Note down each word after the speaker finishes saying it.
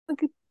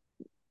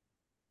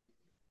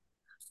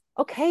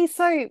Okay,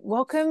 so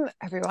welcome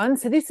everyone.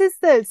 So this is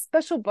the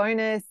special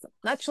bonus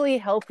Naturally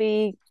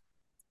Healthy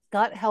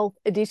Gut Health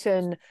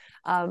Edition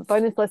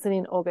bonus lesson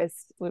in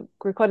August. We're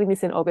recording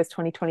this in August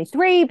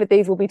 2023, but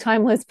these will be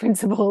timeless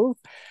principles.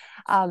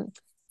 Um,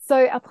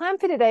 so our plan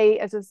for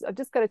today is I've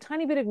just got a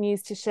tiny bit of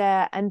news to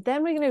share, and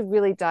then we're going to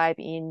really dive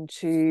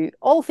into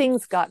all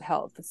things gut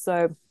health.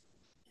 So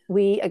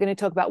we are going to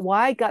talk about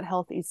why gut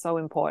health is so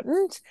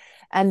important.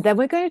 And then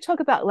we're going to talk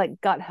about like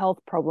gut health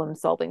problem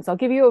solving. So I'll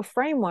give you a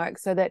framework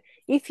so that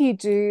if you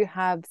do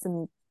have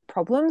some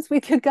problems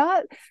with your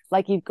gut,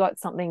 like you've got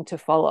something to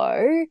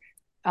follow,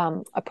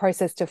 a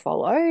process to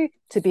follow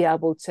to be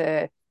able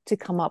to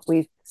come up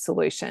with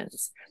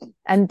solutions.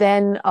 And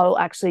then I'll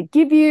actually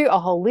give you a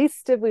whole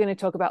list of, we're going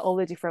to talk about all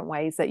the different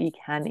ways that you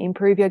can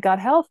improve your gut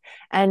health.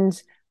 And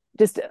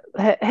just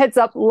heads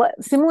up,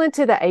 similar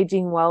to the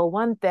aging well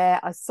one, there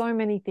are so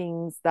many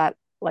things that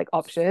like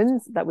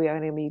options that we are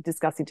going to be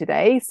discussing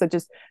today. So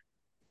just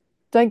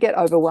don't get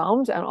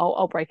overwhelmed, and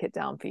I'll break it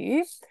down for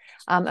you.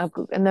 And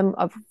then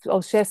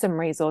I'll share some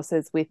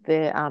resources with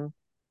the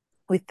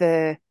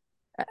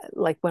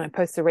like when I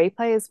post a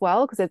replay as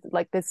well, because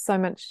there's so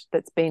much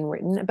that's been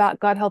written about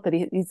gut health.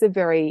 It is a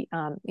very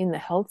in the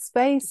health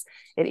space,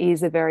 it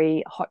is a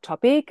very hot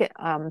topic,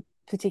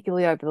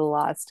 particularly over the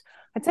last,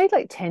 I'd say,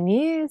 like 10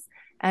 years.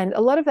 And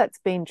a lot of that's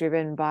been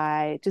driven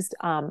by just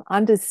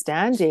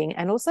understanding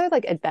and also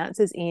like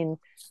advances in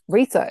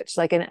research,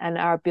 like and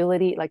our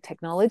ability, like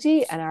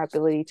technology and our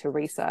ability to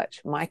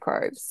research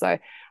microbes. So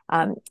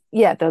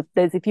yeah,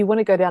 there's if you want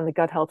to go down the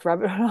gut health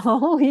rabbit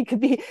hole, you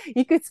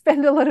could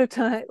spend a lot of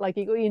time, like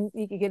you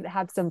can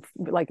have some,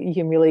 like you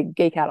can really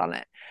geek out on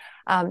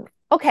it.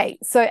 Okay,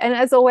 so and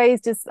as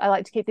always, just I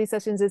like to keep these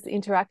sessions as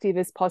interactive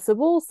as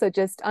possible. So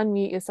just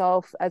unmute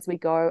yourself as we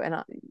go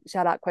and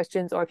shout out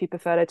questions, or if you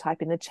prefer to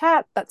type in the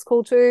chat, that's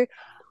cool too.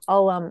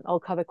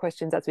 I'll cover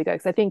questions as we go,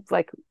 because I think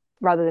like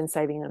rather than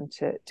saving them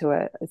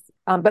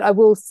but I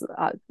will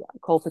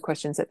call for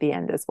questions at the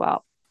end as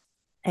well.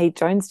 Hey,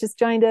 Jones just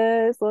joined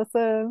us.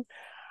 Awesome.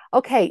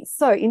 Okay,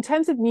 so in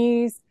terms of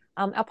news,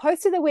 our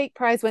post of the week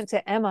prize went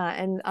to Emma,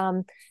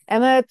 and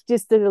Emma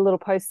just did a little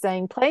post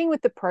saying, playing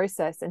with the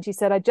process. And she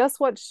said, I just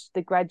watched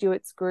the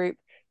graduates group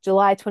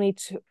July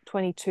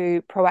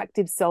 2022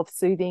 proactive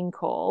self-soothing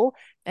call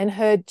and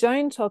heard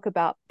Joan talk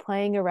about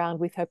playing around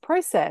with her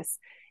process,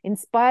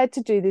 inspired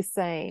to do the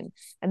same.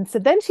 And so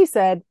then she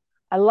said,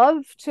 I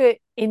love to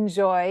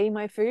enjoy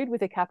my food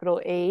with a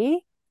capital E,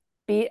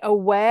 be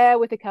aware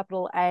with a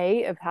capital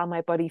A of how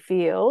my body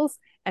feels,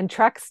 and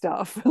track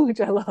stuff, which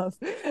I love,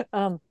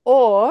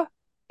 or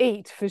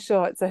eat for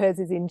short. So hers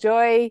is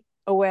enjoy,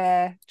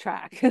 aware,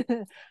 track,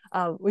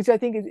 which I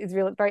think is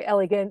really very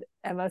elegant,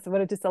 Emma. So I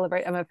wanted to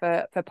celebrate Emma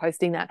for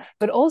posting that.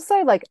 But also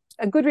like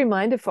a good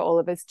reminder for all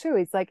of us too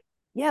is like,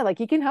 yeah, like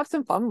you can have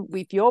some fun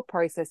with your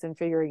process and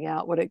figuring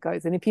out what it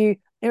goes. And if you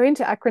are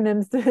into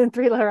acronyms,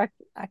 three-letter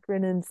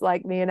acronyms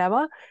like me and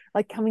Emma,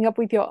 like coming up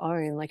with your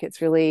own, like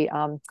it's really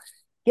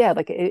yeah,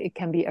 like it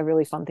can be a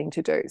really fun thing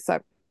to do.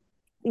 So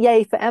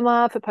yay for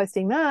Emma for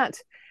posting that.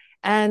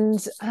 And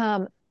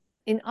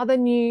in other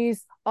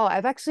news,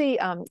 I've actually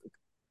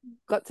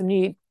got some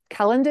new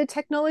calendar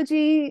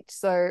technology.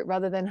 So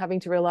rather than having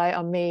to rely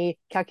on me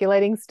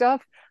calculating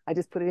stuff, I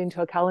just put it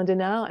into a calendar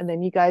now, and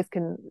then you guys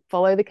can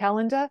follow the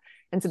calendar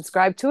and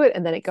subscribe to it,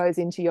 and then it goes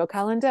into your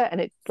calendar, and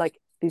it's like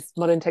this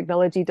modern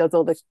technology does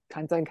all the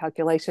time zone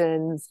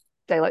calculations,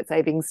 daylight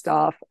saving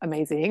stuff.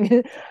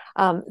 Amazing.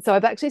 So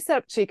I've actually set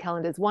up two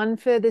calendars, one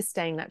for the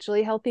Staying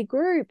Naturally Healthy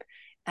group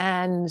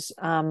and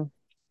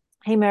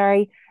Hey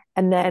Mary,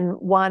 and then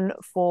one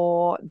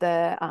for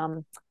the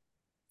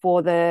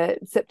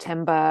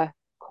September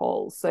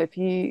calls. So if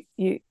you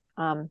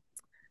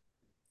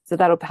so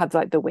that'll have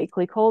like the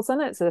weekly calls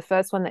on it. So the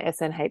first one, the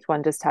SNH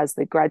one, just has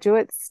the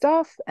graduate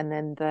stuff, and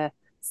then the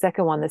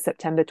second one, the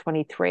September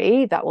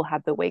 23, that will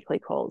have the weekly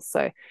calls.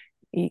 So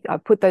I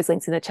put those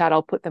links in the chat.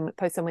 I'll post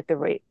them with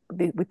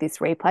with this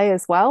replay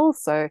as well.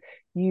 So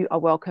you are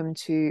welcome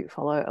to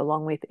follow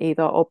along with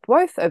either or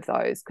both of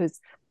those.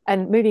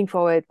 And moving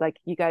forward, like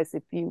you guys,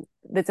 if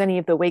there's any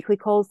of the weekly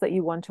calls that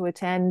you want to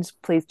attend,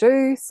 please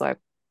do. So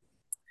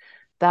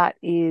that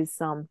is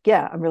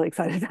yeah, I'm really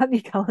excited about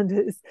new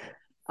calendars.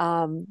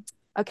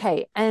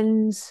 Okay,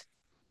 and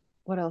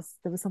what else?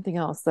 There was something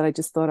else that I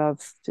just thought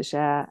of to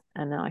share,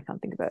 and now I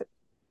can't think of it.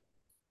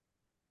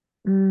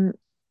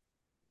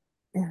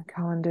 Yeah,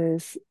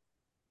 calendars.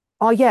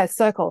 Oh yeah,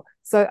 circle.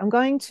 So I'm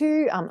going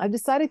to I've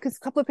decided, because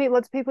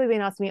lots of people have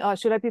been asking me, oh,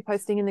 should I be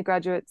posting in the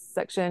graduates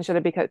section? Should I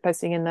be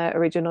posting in the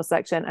original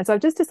section? And so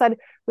I've just decided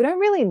we don't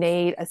really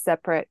need a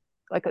separate,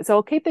 so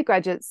I'll keep the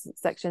graduates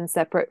section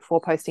separate for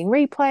posting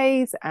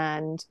replays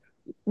and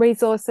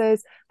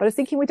resources. But I was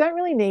thinking we don't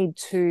really need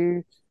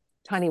two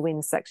tiny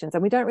wins sections,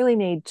 and we don't really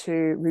need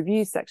two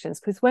review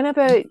sections, because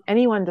whenever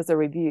anyone does a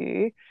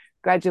review,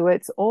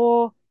 graduates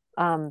or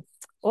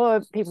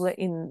or people that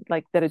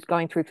that are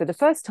going through for the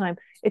first time,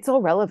 it's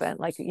all relevant.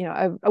 Like,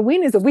 a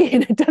win is a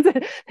win.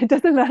 It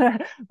doesn't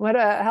matter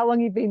how long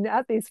you've been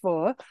at this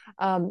for.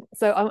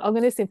 So I'm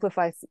going to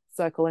simplify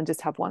circle and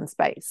just have one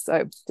space.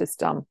 So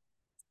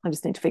I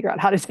just need to figure out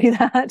how to do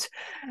that.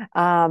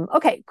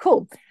 Okay,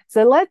 cool.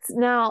 So let's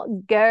now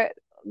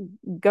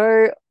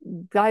go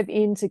dive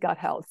into gut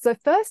health. So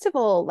first of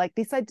all, like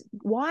this,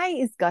 why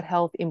is gut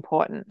health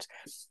important?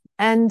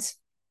 And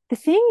the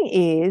thing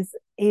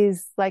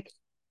is like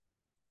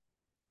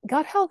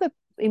gut health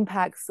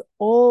impacts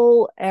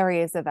all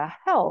areas of our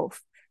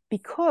health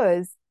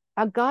because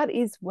our gut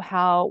is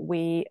how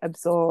we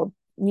absorb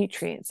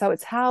nutrients. So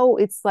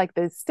it's like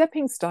the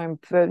stepping stone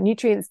for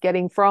nutrients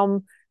getting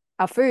from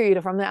our food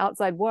or from the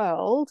outside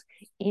world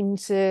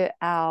into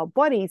our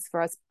bodies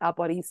for our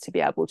bodies to be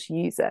able to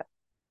use it.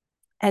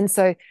 And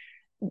so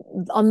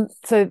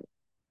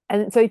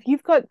if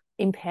you've got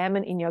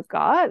impairment in your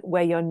gut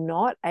where you're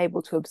not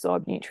able to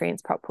absorb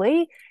nutrients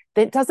properly,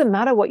 then it doesn't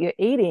matter what you're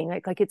eating.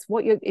 Like it's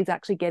what is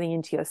actually getting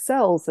into your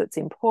cells that's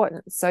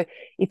important. So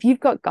if you've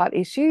got gut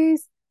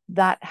issues,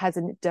 that has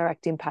a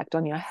direct impact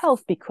on your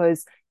health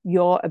because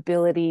your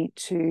ability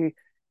to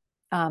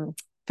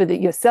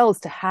your cells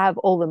to have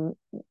all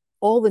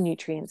the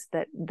nutrients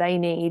that they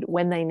need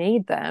when they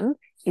need them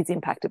is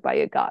impacted by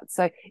your gut.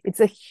 So it's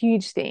a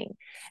huge thing.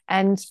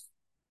 And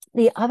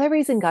the other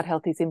reason gut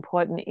health is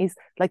important is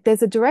like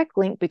there's a direct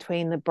link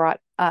between the brain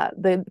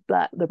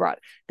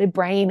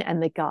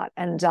and the gut,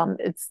 and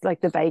it's like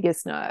the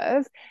vagus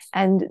nerve,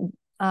 and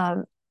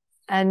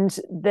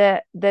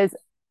there's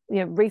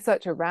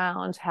research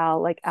around how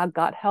like our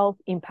gut health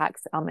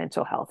impacts our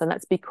mental health, and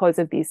that's because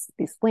of this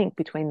link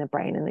between the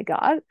brain and the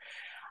gut.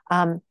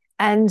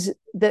 And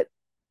the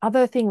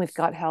other thing with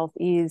gut health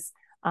is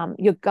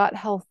your gut,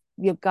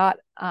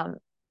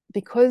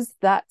 because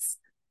that's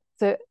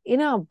so in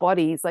our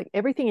bodies, like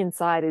everything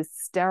inside is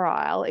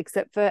sterile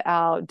except for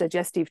our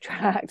digestive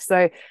tract.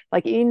 So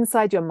like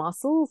inside your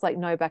muscles, like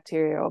no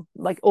bacteria or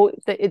like, or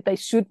it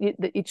should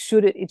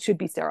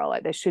be sterile.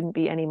 Like there shouldn't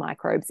be any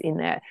microbes in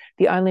there.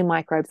 The only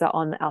microbes are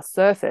on our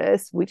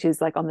surface, which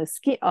is like on the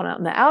skin,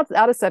 on the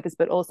outer surface,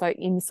 but also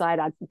inside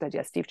our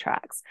digestive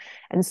tracts.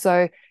 And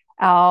so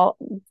our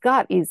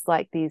gut is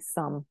like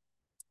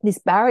this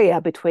barrier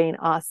between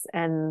us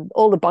and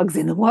all the bugs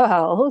in the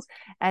world.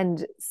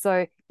 And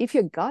so if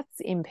your gut's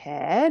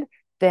impaired,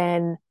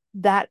 then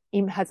that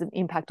has an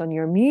impact on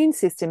your immune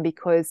system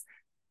because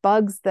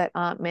bugs that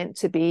aren't meant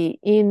to be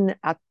in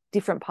our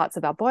different parts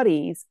of our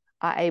bodies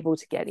are able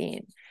to get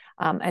in,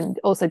 and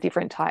also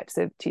different types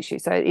of tissue.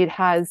 So it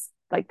has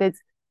like there's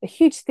a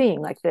huge thing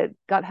like the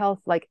gut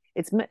health, like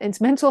it's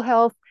mental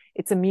health,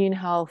 it's immune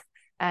health,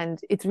 and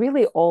it's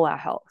really all our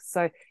health.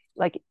 So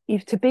like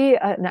if to be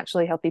a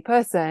naturally healthy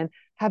person,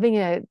 having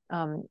a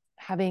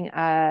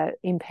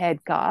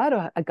impaired gut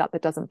or a gut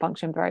that doesn't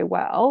function very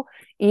well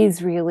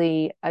is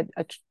really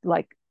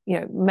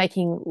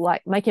making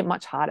it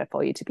much harder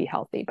for you to be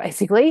healthy,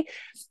 basically.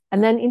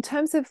 And then in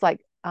terms of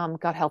like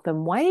gut health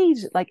and weight,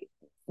 like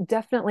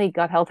definitely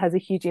gut health has a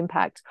huge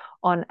impact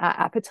on our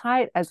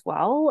appetite as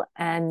well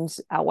and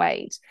our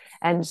weight.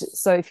 And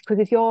so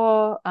if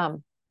you're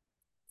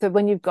so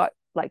when you've got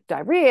like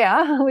diarrhea,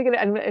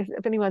 and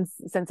if anyone's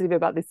sensitive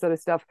about this sort of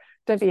stuff,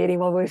 don't be eating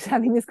while we're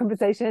having this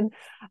conversation.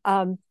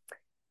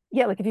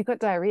 Like if you've got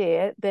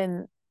diarrhea,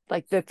 then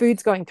like the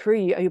food's going through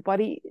you, your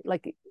body,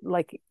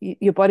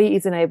 your body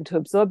isn't able to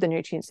absorb the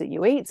nutrients that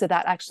you eat, so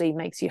that actually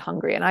makes you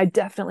hungry. And I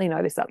definitely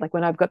notice that, like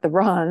when I've got the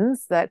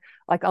runs, that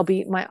like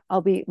my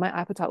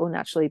appetite will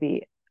naturally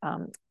be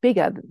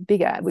bigger,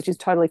 which is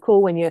totally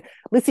cool when you're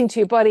listening to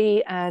your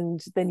body and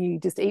then you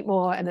just eat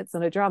more and it's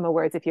not a drama.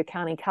 Whereas if you're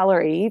counting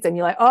calories and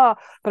you're like, oh,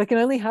 but I can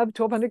only have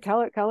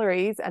 1,200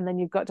 calories, and then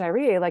you've got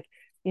diarrhea, like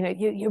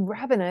you're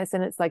ravenous,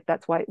 and it's like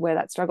that's where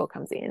that struggle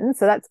comes in.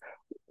 So that's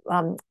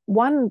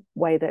one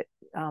way that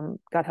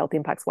gut health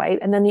impacts weight.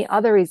 And then the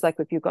other is like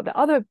if you've got the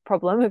other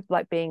problem of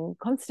like being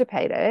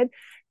constipated,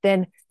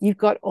 then you've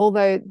got,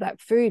 although that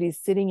food is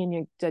sitting in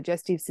your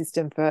digestive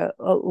system for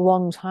a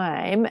long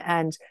time,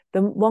 and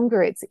the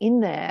longer it's in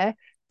there,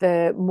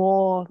 the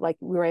more like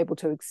we're able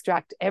to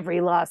extract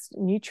every last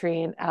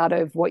nutrient out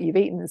of what you've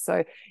eaten.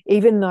 So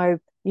even though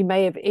you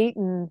may have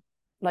eaten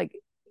like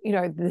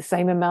the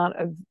same amount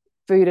of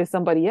food as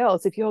somebody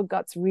else, if your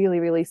gut's really,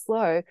 really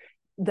slow,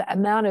 the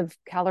amount of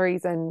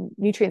calories and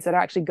nutrients that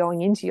are actually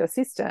going into your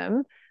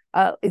system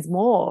is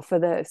more for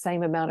the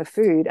same amount of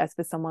food as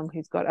for someone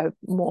who's got a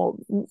more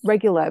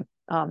regular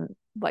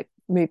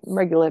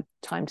regular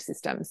timed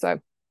system. So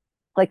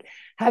like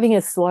having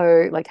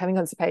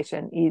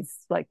constipation is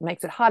like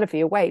makes it harder for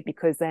your weight,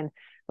 because then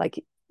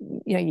like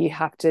you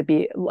have to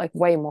be like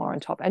way more on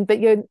top, but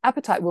your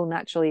appetite will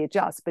naturally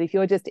adjust. But if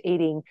you're just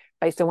eating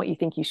based on what you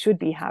think you should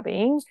be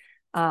having,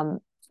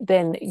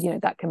 then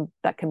that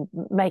can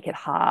make it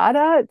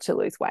harder to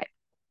lose weight.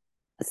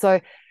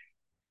 So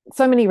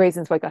many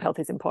reasons why gut health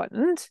is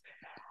important.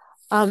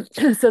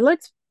 So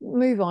let's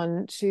move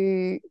on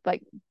to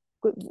like,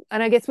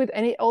 and I guess with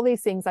all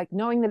these things, like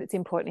knowing that it's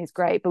important is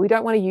great, but we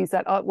don't want to use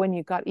that when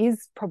your gut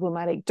is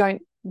problematic.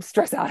 Don't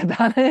stress out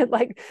about it,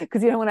 like,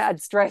 because you don't want to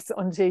add stress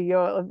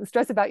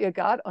about your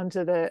gut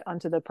onto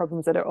the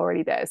problems that are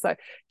already there. So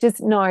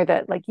just know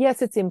that, like,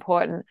 yes, it's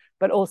important,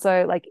 but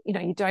also, like,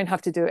 you don't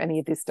have to do any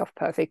of this stuff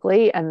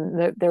perfectly,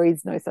 and there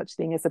is no such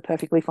thing as a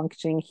perfectly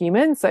functioning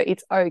human. So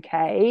it's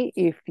okay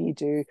if you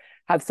do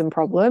have some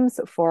problems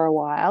for a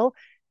while.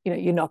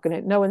 You're not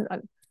going to, no one,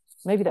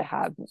 maybe they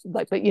have,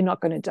 like, but you're not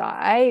going to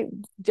die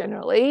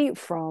generally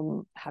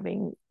from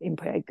having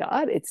impaired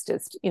gut. It's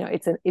just,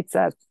 it's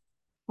a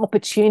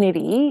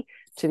opportunity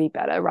to be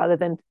better, rather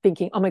than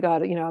thinking, oh my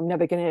God, I'm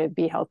never going to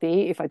be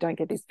healthy if I don't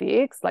get this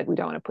fixed. Like, we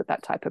don't want to put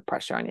that type of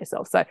pressure on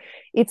yourself. So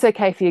it's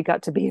okay for your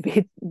gut to be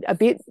a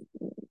bit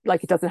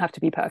like, it doesn't have to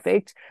be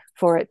perfect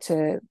for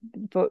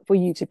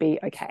you to be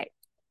okay.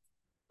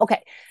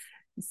 Okay.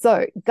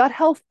 So gut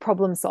health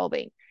problem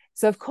solving.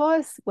 So of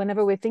course,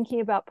 whenever we're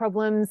thinking about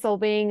problem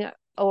solving,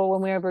 or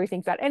whenever we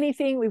think about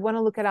anything, we want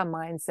to look at our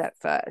mindset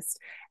first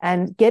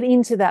and get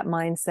into that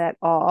mindset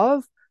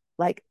of,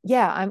 like,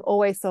 yeah, I'm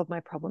always solve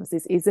my problems.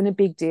 This isn't a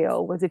big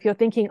deal. Whereas if you're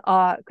thinking,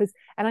 and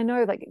I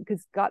know, like,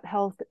 because gut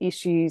health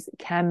issues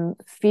can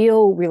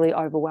feel really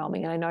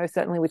overwhelming. And I know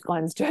certainly with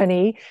Glenn's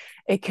journey,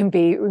 it can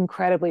be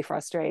incredibly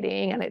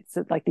frustrating, and it's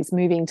like this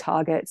moving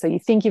target. So you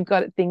think you've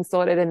got things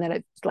sorted, and then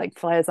it, like,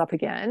 flares up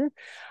again.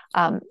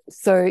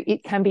 So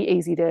it can be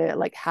easy to,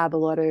 like, have a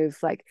lot of,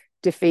 like,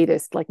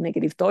 defeatist, like,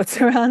 negative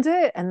thoughts around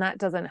it, and that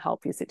doesn't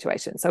help your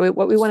situation. So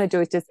what we want to do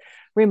is just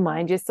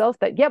remind yourself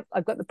that, yep,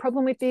 I've got the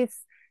problem with this,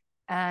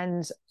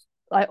 and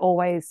I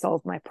always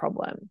solve my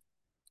problem.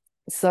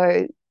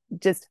 So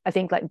just, I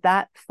think, like,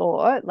 that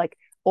thought, like,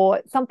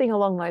 or something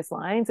along those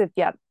lines of,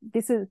 yeah,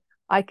 this is,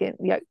 I can,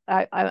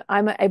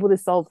 I'm able to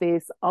solve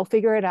this, I'll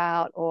figure it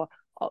out, or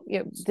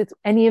just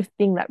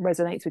anything that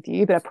resonates with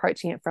you, but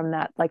approaching it from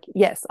that, like,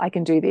 yes, I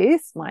can do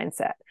this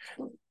mindset.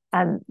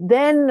 And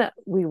then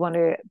we want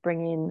to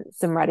bring in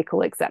some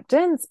radical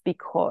acceptance,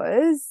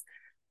 because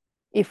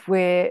if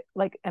we're,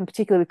 like, and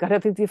particularly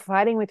if you're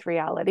fighting with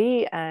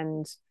reality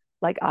and,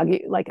 like,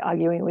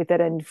 arguing with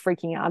it and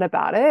freaking out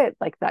about it,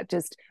 like, that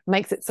just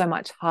makes it so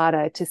much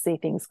harder to see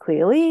things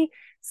clearly.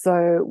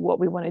 So what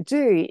we want to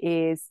do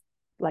is,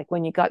 like,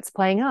 when your gut's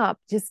playing up,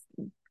 just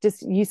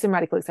use some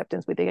radical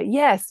acceptance with it.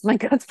 Yes, my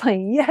gut's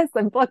playing. Yes,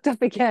 I'm blocked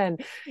up again.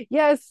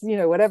 Yes,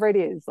 whatever it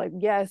is, like,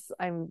 yes,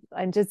 I'm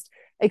just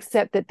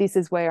accept that this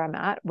is where I'm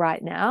at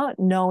right now,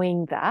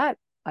 knowing that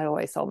I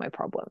always solve my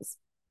problems.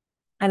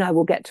 And I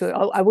will get to it.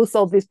 I will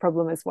solve this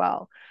problem as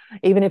well,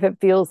 even if it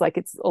feels like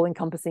it's all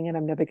encompassing and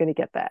I'm never going to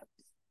get there.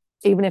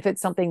 Even if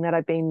it's something that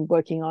I've been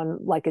working on,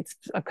 like,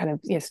 I've kind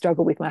of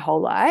struggled with my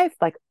whole life.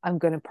 Like,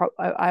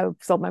 I've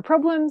solved my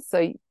problems,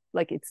 so,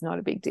 like, it's not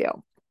a big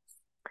deal.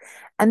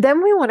 And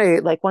then we want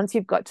to, like, once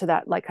you've got to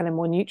that, like, kind of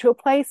more neutral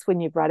place, when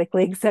you're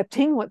radically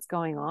accepting what's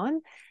going on,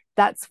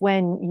 that's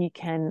when you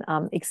can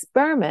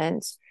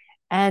experiment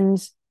and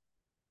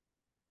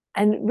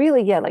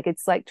really, yeah, like,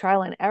 it's like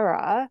trial and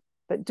error,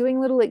 but doing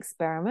little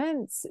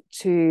experiments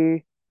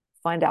to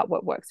find out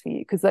what works for you.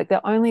 Because, like,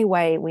 the only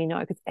way we know,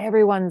 because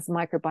everyone's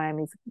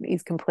microbiome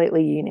is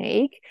completely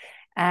unique,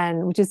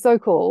 and which is so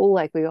cool.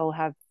 Like, we all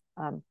have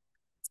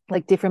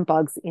like, different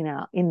bugs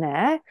in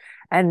there,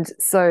 and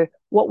so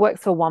what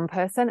works for one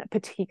person,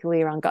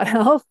 particularly around gut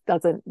health,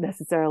 doesn't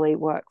necessarily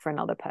work for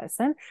another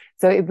person.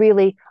 So it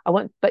really,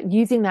 but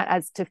using that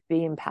as to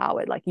be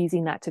empowered, like,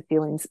 using that to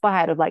feel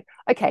inspired of, like,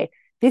 okay,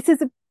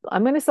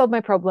 I'm going to solve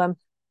my problem.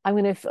 I'm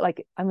going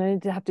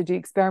to have to do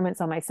experiments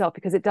on myself,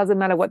 because it doesn't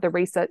matter what the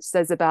research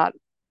says about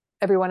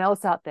everyone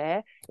else out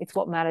there. It's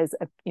what matters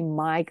in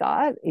my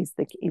gut is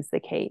the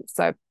key.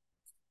 So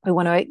we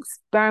want to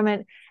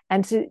experiment,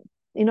 and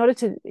in order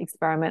to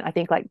experiment, I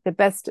think, like, the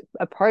best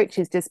approach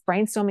is just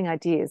brainstorming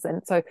ideas.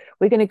 And so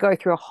we're going to go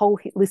through a whole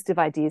list of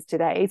ideas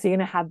today. So you're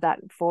going to have that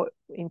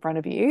in front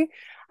of you.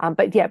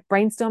 But yeah,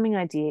 brainstorming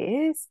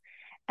ideas.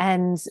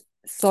 And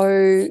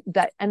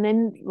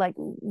then, like,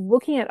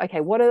 looking at,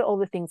 okay, what are all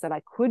the things that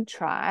I could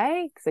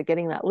try? So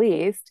getting that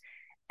list,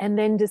 and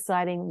then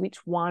deciding which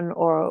one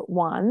or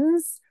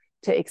ones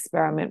to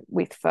experiment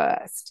with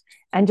first.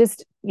 And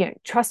just,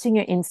 trusting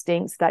your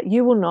instincts that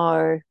you will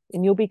know,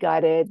 and you'll be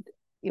guided,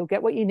 you'll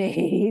get what you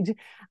need.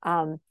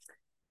 And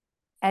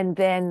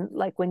then,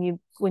 like, when you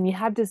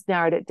have just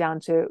narrowed it down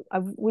to, I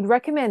would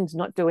recommend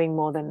not doing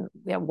more than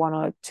one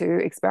or two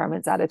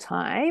experiments at a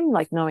time,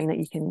 like, knowing that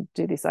you can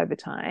do this over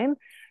time.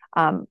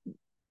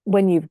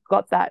 When you've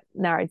got that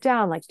narrowed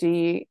down, like,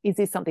 is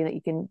this something that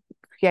you can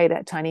create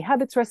a tiny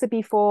habits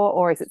recipe for,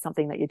 or is it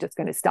something that you're just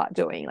going to start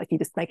doing? Like, you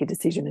just make a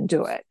decision and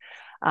do it.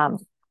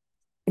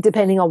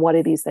 Depending on what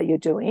it is that you're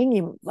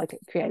doing, like,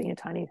 creating a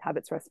tiny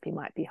habits recipe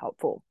might be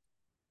helpful.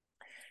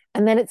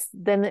 And then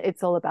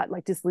it's all about,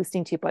 like, just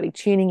listening to your body,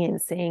 tuning in,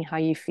 seeing how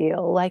you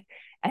feel, like,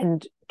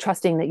 and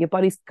trusting that your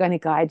body's going to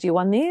guide you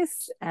on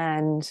this.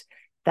 And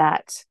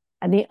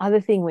the other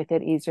thing with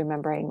it is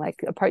remembering, like,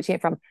 approaching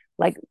it from,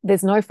 like,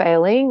 there's no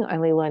failing,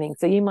 only learning.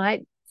 So you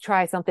might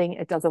try something,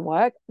 it doesn't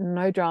work,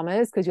 no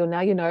dramas, because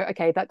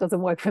okay, that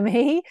doesn't work for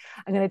me.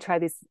 I'm going to try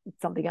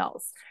something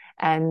else,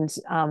 and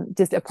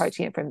just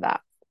approaching it from that.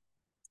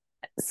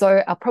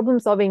 So our problem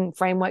solving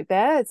framework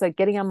there, so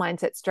getting our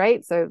mindset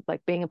straight. So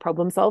like being a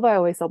problem solver, I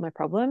always solve my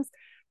problems,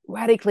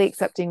 radically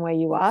accepting where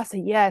you are. So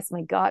yes,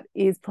 my gut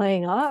is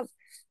playing up,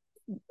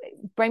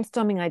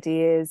 brainstorming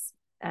ideas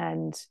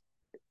and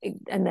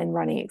then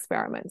running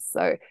experiments.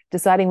 So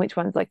deciding which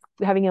ones, like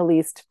having a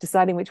list,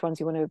 deciding which ones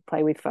you want to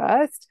play with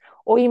first,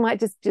 or you might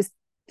just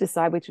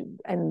decide which,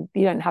 and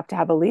you don't have to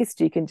have a list.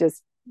 You can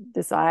just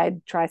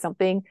decide, try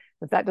something.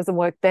 If that doesn't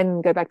work,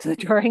 then go back to the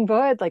drawing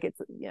board. Like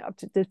it's, you know, up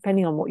to,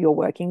 depending on what your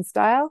working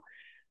style.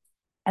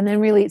 And then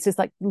really it's just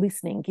like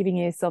listening, giving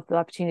yourself the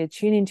opportunity to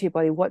tune into your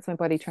body. What's my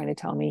body trying to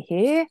tell me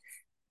here?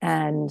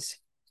 And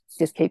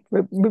just keep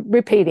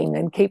repeating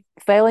and keep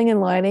failing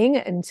and learning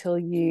until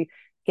you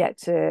get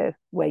to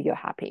where you're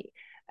happy.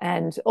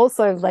 And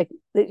also, like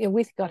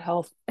with gut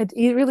health, it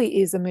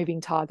really is a moving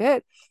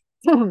target.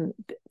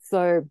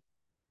 So,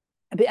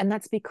 and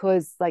that's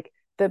because like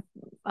the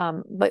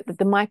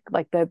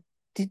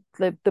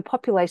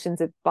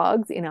populations of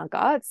bugs in our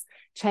guts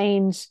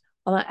change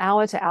on an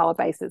hour to hour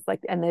basis,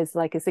 like, and there's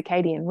like a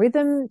circadian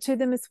rhythm to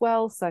them as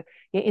well. So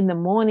yeah, in the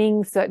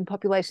morning certain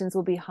populations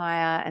will be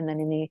higher, and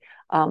then in the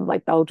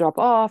like they'll drop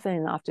off, and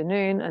in the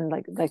afternoon, and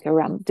like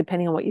around,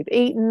 depending on what you've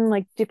eaten,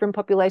 like different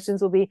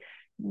populations will be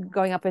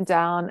going up and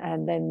down.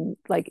 And then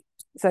like,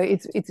 so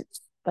it's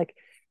like,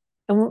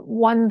 on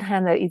one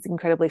hand that is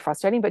incredibly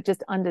frustrating, but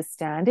just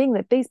understanding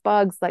that these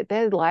bugs, like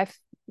their life,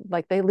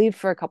 like they live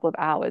for a couple of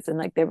hours and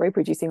like they're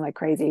reproducing like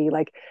crazy,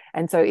 like,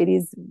 and so it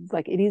is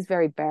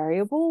very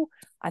variable.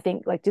 I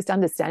think like just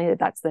understanding that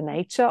that's the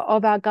nature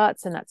of our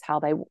guts and that's how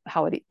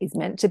it is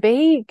meant to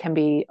be can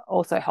be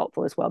also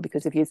helpful as well,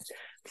 because if you're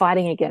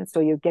fighting against,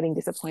 or you're getting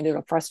disappointed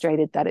or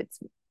frustrated that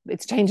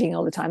it's changing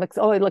all the time, like,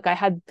 oh look, I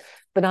had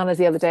bananas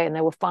the other day and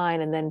they were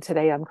fine, and then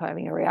today I'm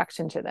having a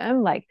reaction to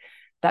them, like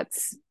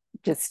that's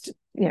just,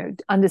 you know,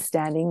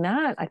 understanding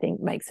that I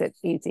think makes it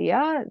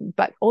easier.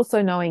 But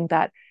also knowing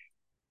that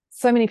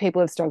so many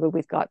people have struggled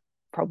with gut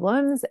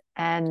problems,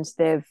 and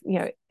they've, you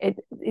know,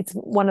 it's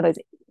one of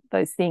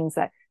those things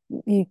that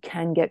you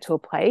can get to a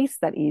place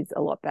that is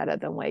a lot better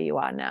than where you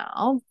are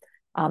now.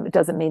 It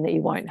doesn't mean that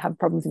you won't have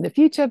problems in the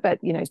future, but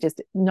you know,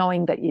 just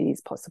knowing that it is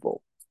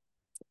possible.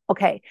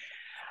 Okay,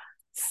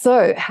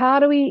 so how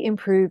do we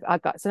improve our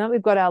gut? So now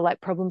we've got our like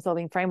problem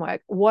solving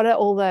framework. What are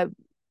all the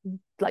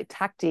like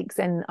tactics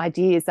and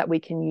ideas that we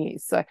can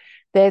use? So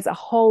there's a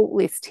whole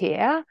list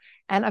here,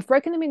 and I've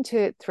broken them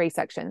into 3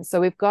 sections.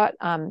 So we've got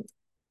so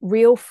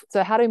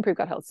how to improve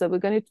gut health. So we're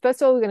going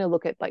to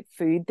look at like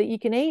food that you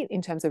can eat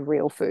in terms of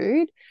real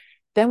food.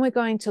 Then we're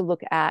going to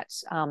look at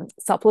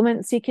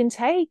supplements you can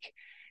take,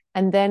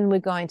 and then we're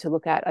going to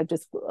look at, I've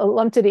just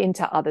lumped it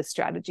into other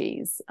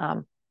strategies.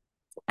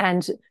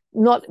 And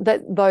not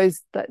that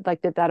those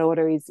that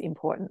order is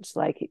important.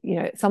 Like, you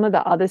know, some of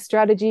the other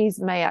strategies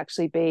may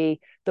actually be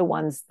the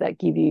ones that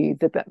give you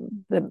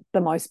the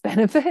most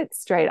benefit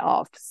straight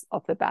off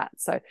the bat.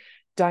 So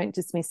don't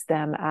dismiss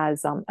them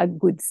as a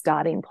good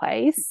starting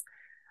place.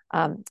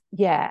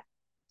 Yeah.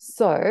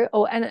 So,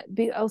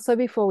 also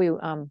before we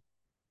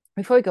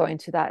go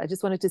into that, I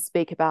just wanted to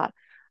speak about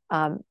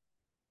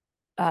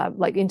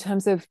like in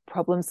terms of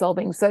problem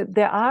solving. So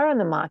there are on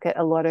the market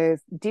a lot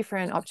of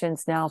different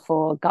options now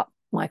for gut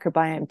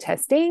microbiome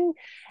testing,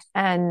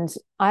 and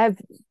I've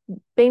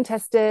been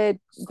tested,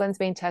 Glenn's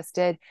been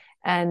tested,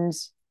 and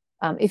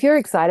if you're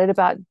excited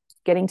about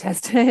getting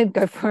tested,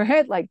 go for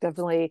it. Like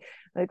definitely,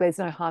 like there's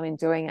no harm in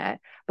doing it.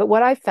 But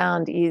what I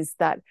found is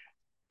that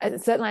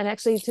certainly, and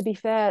actually to be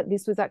fair,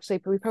 this was actually,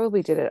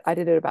 I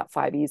did it about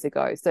 5 years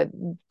ago, so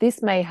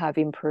this may have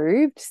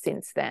improved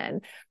since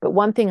then. But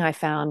one thing I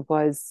found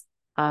was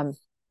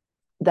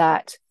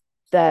that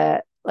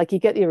you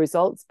get your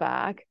results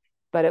back,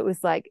 but it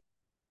was like,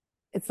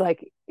 it's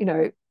like, you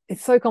know,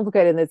 it's so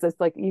complicated, and there's just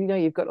like, you know,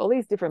 you've got all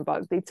these different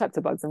bugs, these types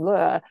of bugs, and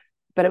blah,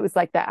 but it was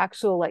like the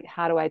actual, like,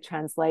 how do I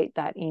translate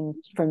that in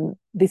from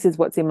this is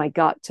what's in my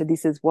gut to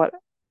this is what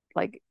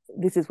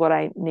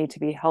I need to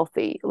be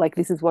healthy, like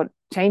this is what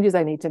changes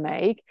I need to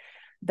make.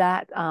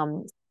 That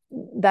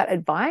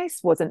advice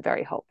wasn't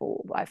very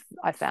helpful,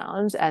 I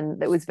found,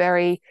 and it was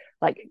very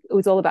like, it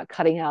was all about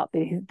cutting out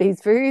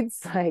these foods,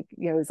 like,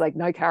 you know, it was like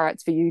no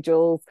carrots for you,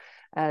 Jules,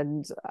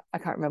 and I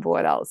can't remember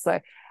what else. So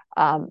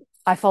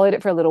I followed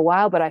it for a little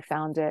while, but I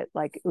found it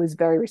like it was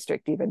very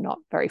restrictive and not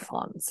very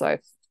fun. So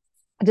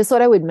I just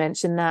thought I would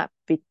mention that,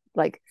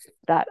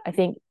 that I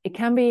think it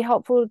can be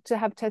helpful to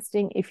have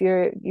testing if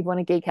you want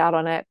to geek out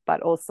on it,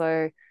 but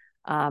also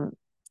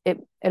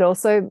it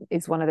also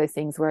is one of those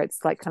things where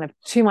it's like kind of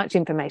too much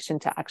information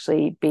to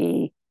actually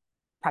be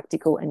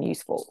practical and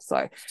useful.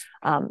 So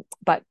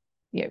but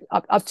you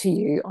know, up to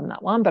you on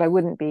that one, but I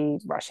wouldn't be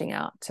rushing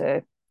out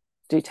to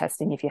do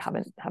testing if you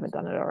haven't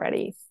done it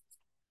already.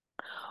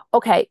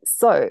 Okay,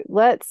 so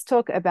let's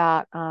talk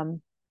about how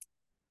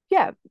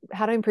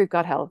to improve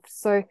gut health.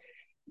 So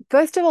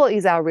first of all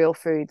is our real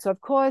food. So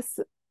of course,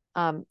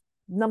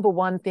 number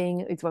one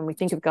thing is when we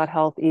think of gut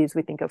health is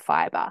we think of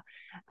fiber.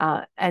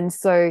 And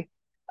so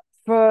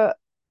for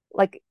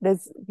like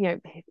there's,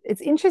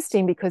 it's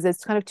interesting because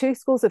there's kind of two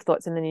schools of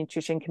thoughts in the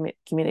nutrition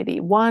community.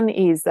 One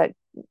is that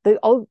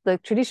the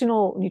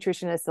traditional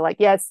nutritionists are like,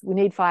 yes, we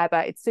need fiber,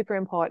 it's super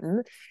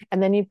important.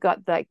 And then you've got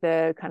like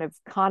the kind of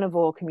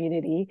carnivore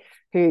community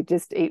who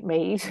just eat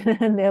meat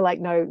and they're like,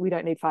 no, we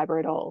don't need fiber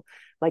at all.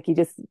 Like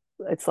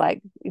it's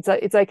like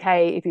it's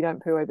okay if you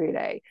don't poo every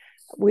day,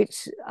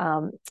 which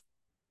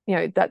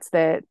that's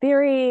their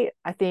theory.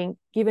 I think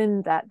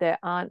given that there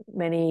aren't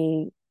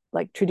many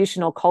like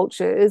traditional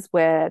cultures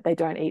where they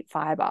don't eat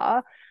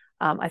fiber,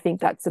 I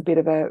think that's a bit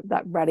of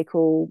that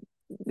radical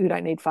we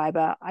don't need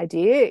fiber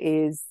idea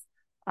is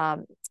yeah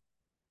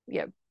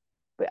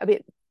a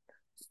bit,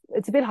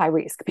 it's a bit high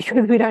risk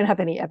because we don't have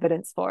any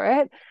evidence for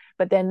it.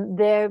 But then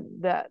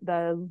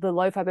the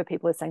low fiber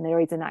people are saying there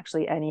isn't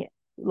actually any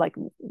like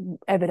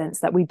evidence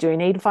that we do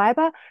need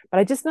fiber. But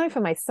I just know for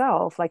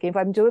myself, like if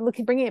I'm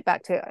bringing it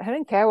back to, I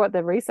don't care what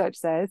the research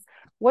says.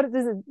 What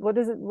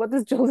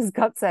does Jules'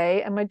 gut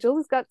say? And my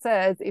Jules' gut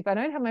says if I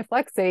don't have my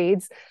flax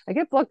seeds, I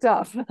get blocked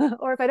off,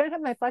 or if I don't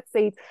have my flax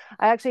seeds,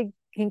 I actually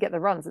can get the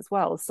runs as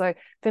well. So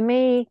for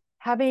me,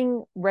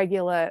 having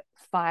regular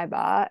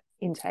fiber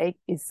intake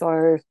is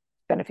so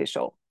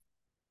beneficial.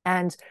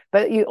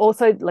 But you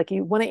also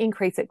you want to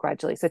increase it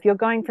gradually. So if you're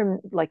going from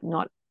like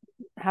not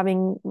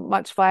having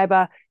much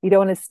fiber, you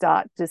don't want to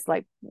start just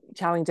like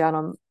chowing down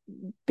on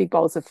big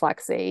bowls of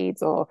flax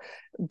seeds or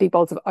big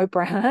bowls of oat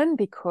bran,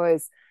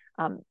 because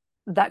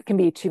that can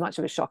be too much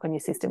of a shock on your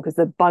system, because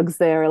the bugs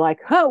there are like,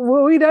 oh,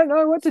 well, we don't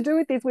know what to do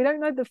with this. We don't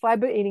know, the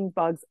fiber eating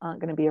bugs aren't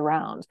going to be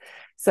around.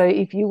 So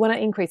if you want to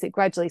increase it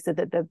gradually so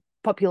that the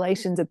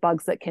populations of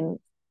bugs that can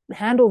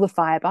handle the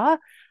fiber,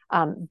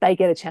 they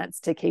get a chance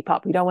to keep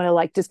up. You don't want to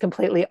like just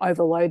completely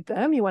overload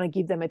them. You want to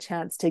give them a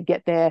chance to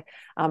get their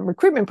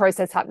recruitment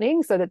process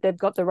happening so that they've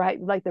got the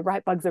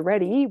right bugs are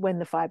ready when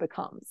the fiber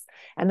comes.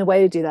 And the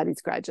way to do that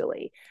is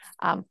gradually.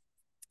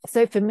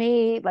 So for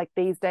me, like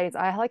these days,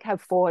 I like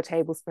have 4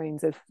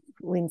 tablespoons of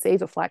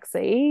linseeds or flax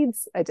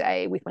seeds a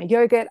day with my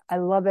yogurt. I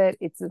love it.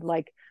 It's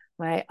like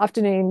my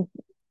afternoon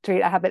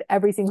treat. I have it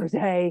every single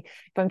day.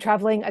 If I'm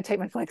traveling, I take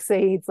my flax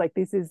seeds. Like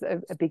this is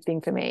a big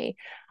thing for me.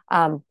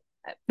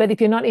 But if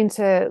you're not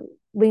into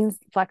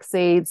flax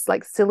seeds,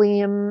 like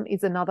psyllium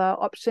is another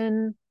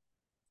option,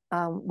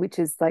 which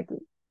is like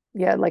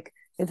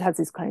it has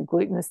this kind of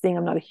glutinous thing.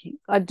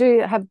 I do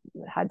have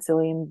had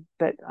psyllium,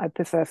 but I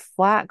prefer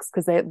flax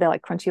because they're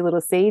like crunchy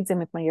little seeds in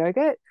with my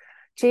yogurt.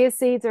 Chia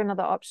seeds are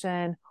another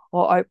option,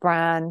 or oat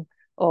bran,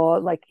 or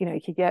like, you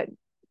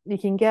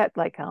can get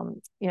like,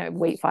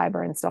 wheat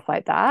fiber and stuff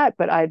like that.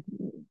 But I'd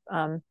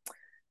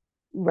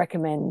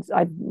recommend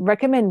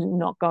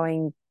not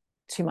going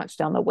too much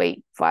down the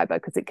wheat fiber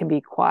because it can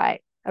be quite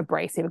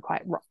abrasive and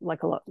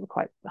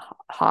quite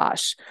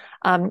harsh.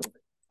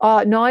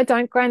 No, I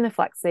don't grind the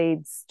flax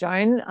seeds,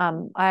 Joan.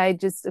 I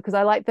just, because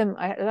I like them.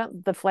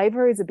 The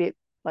flavor is a bit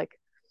like,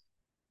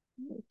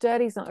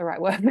 dirty is not the right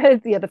word,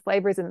 but yeah, the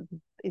flavor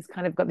is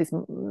kind of got this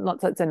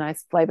not so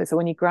nice flavor. So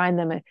when you grind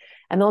them,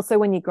 and also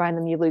when you grind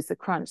them, you lose the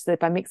crunch. So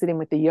if I mix it in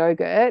with the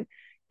yogurt,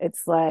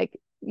 it's like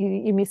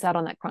you miss out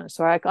on that crunch.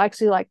 So I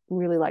actually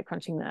really like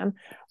crunching them.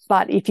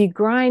 But if you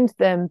grind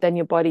them, then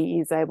your body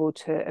is able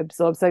to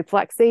absorb. So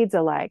flax seeds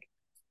are like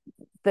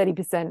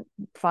 30%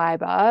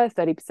 fiber,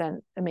 30%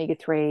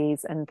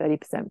 omega-3s, and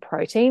 30%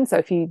 protein. So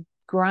if you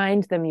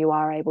grind them, you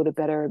are able to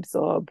better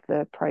absorb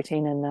the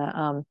protein and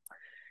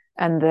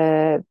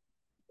the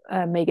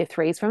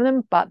omega-3s from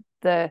them. But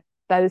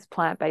those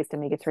plant-based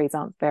omega-3s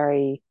aren't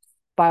very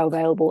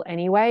bioavailable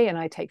anyway, and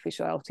I take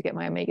fish oil to get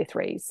my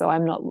omega-3s. So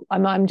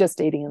I'm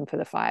just eating them for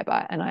the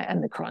fiber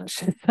and the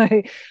crunch.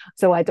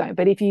 So I don't.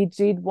 But if you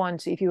did want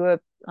to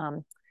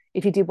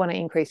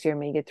increase your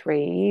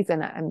omega-3s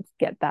and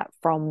get that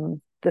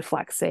from the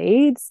flax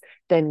seeds,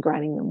 then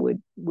grinding them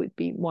would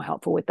be more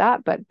helpful with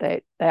that, but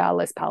they are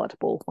less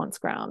palatable once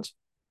ground.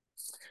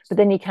 But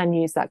then you can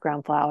use that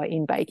ground flour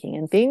in baking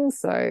and things,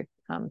 so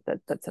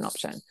that's an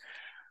option.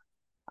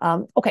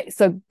 Okay,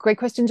 so great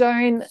question,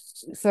 Joan.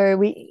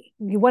 So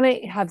you want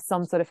to have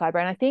some sort of fiber,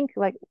 and I think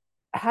like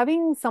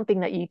having something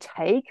that you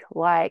take,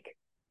 like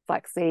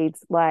flax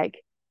seeds,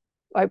 like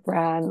oat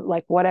bran,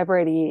 like whatever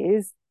it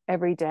is,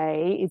 every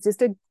day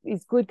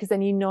is good, because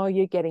then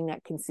you're getting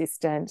that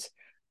consistent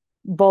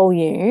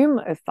volume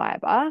of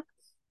fiber.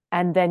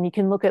 And then you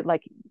can look at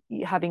like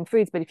having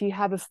foods. But if you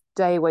have a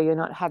day where you're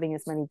not having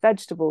as many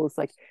vegetables,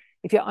 like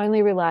if you're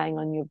only relying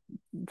on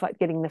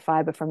getting the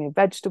fiber from your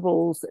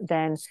vegetables,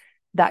 then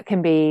that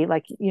can be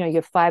like,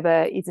 your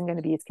fiber isn't going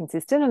to be as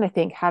consistent. And I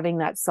think having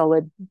that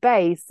solid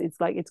base,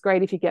 it's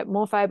great if you get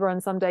more fiber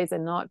on some days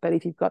than not, but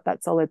if you've got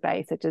that solid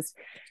base, it just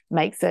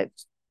makes it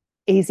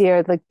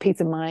easier, like peace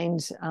of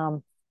mind.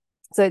 So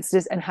it's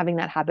just, and having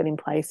that habit in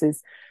place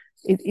is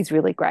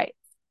really great.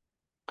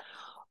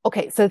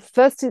 Okay, so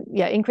first,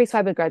 increase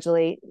fiber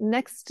gradually.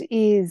 Next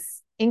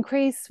is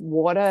increase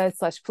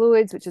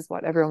water/fluids, which is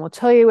what everyone will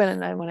tell you.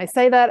 And when I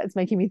say that, it's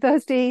making me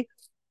thirsty.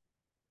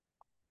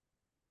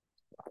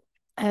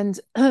 And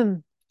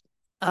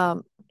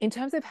in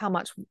terms of how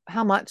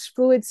much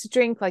fluids to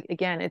drink, like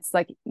again, it's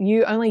like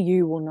you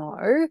will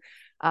know.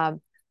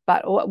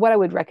 But what I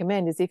would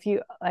recommend is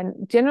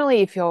and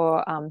generally if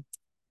you're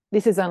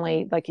this is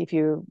only like if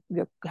you're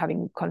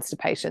having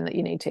constipation that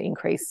you need to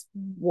increase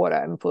water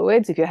and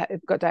fluids. If you've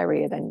got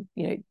diarrhea, then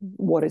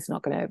water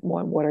isn't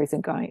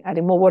going,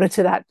 adding more water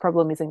to that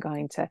problem isn't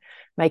going to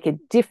make a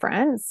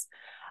difference.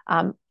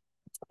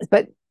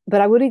 But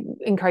I would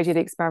encourage you to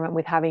experiment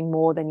with having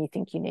more than you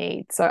think you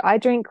need. So I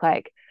drink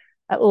like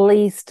at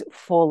least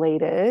 4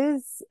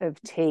 liters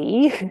of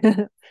tea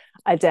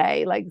a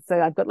day. Like, so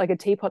I've got like a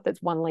teapot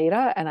that's 1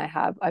 liter, and I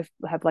have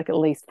like at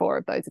least 4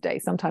 of those a day,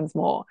 sometimes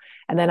more.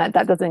 And then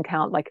that doesn't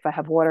count like if I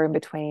have water in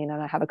between,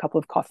 and I have a couple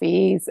of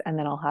coffees, and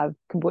then I'll have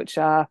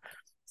kombucha.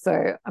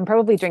 So I'm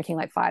probably drinking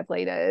like 5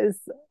 liters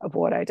of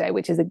water a day,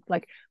 which is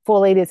like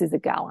 4 liters is a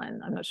gallon.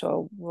 I'm not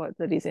sure what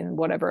that is in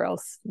whatever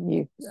else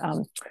you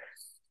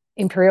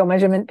imperial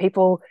measurement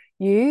people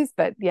use,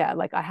 but yeah,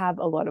 like I have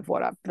a lot of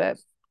water. But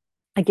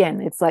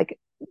again, it's like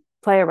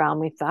play around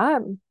with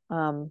that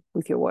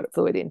with your water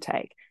fluid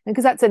intake, and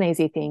because that's an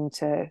easy thing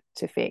to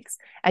fix.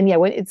 And yeah,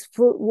 when it's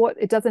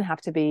it doesn't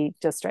have to be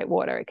just straight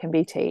water. It can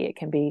be tea, it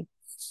can be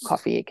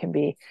coffee, it can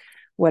be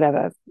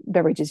whatever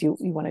beverages you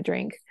want to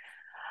drink.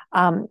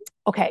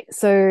 Okay,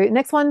 so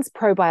next one's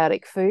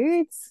probiotic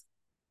foods.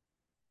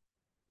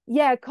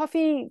 Yeah,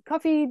 coffee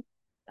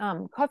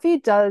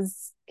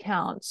does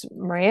count,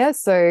 Maria.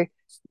 So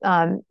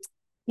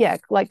yeah,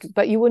 like,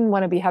 but you wouldn't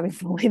want to be having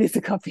 4 liters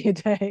of coffee a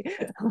day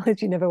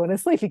unless you never want to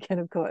sleep again,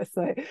 of course.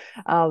 So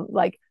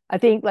like I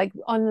think like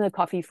on the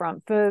coffee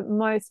front, for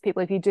most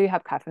people, if you do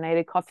have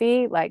caffeinated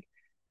coffee, like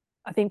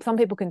I think some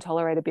people can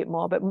tolerate a bit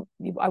more, but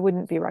I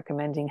wouldn't be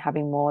recommending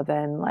having more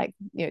than like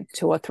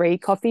 2 or 3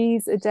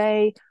 coffees a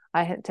day.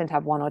 I tend to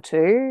have 1 or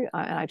 2,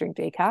 and I drink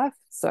decaf.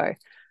 So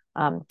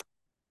and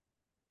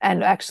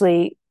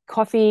actually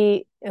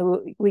coffee,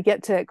 we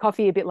get to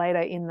coffee a bit later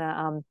in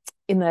the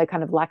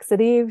kind of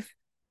laxative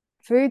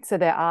food. So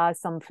there are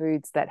some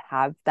foods that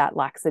have that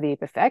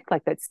laxative effect,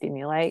 like that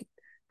stimulate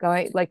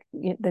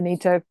the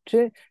need to.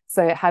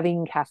 So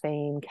having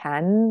caffeine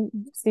can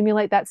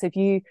stimulate that. So if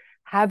you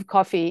have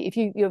coffee, if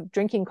you're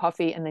drinking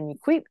coffee and then you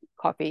quit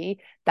coffee,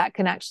 that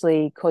can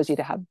actually cause you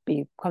to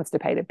be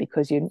constipated,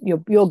 because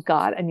your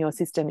gut and your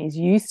system is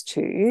used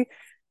to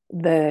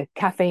the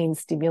caffeine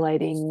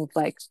stimulating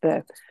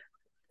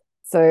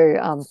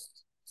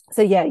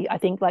so yeah, I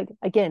think like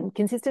again,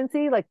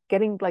 consistency, like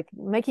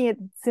making it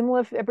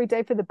similar every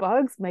day for the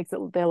bugs makes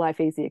their life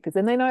easier, because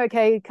then they know,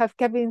 okay,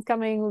 caffeine's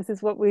coming, this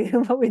is what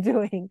we're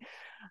doing.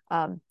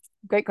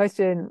 Great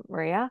question,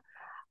 Maria.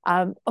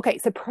 Okay,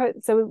 so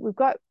we've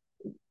got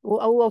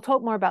we'll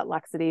talk more about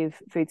laxative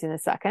foods in a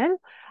second.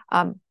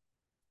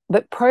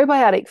 But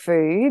probiotic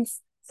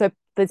foods, so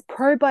there's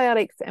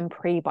probiotics and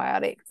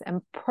prebiotics,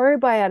 and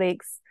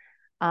probiotics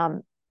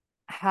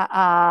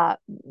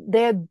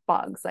they're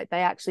bugs. Like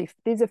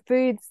these are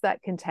foods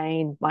that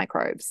contain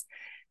microbes.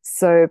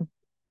 So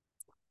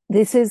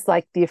this is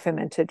like the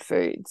fermented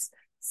foods.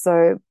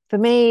 So for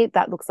me,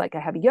 that looks like I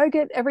have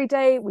yogurt every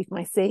day with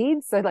my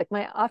seeds. So like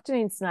my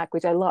afternoon snack,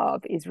 which I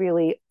love, is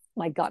really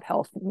my gut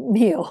health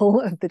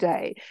meal of the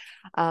day.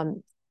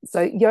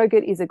 So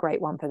yogurt is a great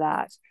one for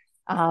that.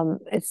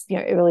 It's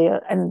really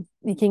and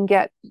you can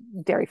get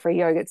dairy-free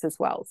yogurts as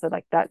well. So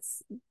like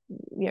that's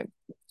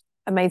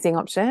amazing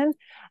option.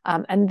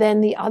 And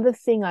then the other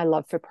thing I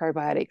love for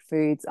probiotic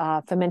foods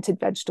are fermented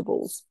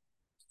vegetables.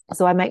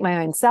 So I make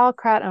my own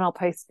sauerkraut, and I'll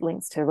post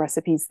links to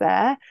recipes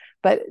there.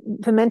 But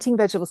fermenting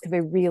vegetables can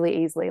be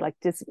really easily, like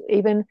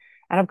and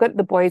I've got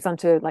the boys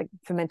onto like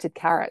fermented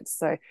carrots.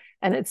 So,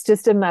 and it's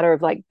just a matter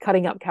of like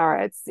cutting up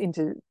carrots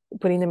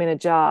putting them in a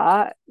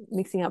jar,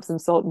 mixing up some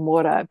salt and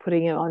water,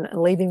 putting it on, and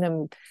leaving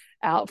them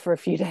out for a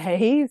few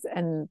days,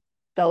 and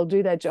they'll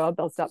do their job.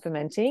 They'll start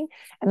fermenting,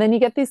 and then you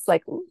get this and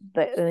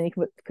then you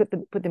can put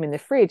them in the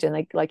fridge, and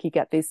you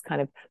get this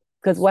kind of,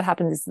 because what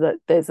happens is that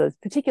there's a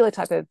particular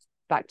type of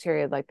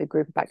bacteria, like the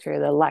group of bacteria,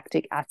 the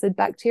lactic acid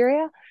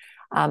bacteria,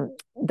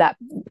 that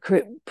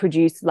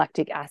produce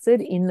lactic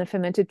acid in the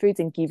fermented foods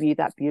and give you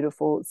that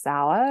beautiful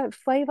sour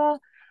flavor.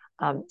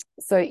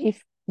 So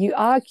if you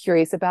are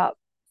curious about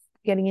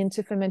getting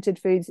into fermented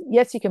foods,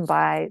 yes, you can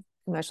buy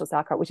commercial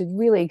sauerkraut, which is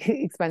really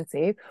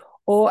expensive.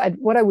 Or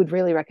what I would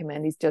really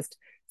recommend is just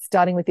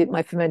starting with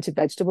my fermented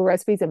vegetable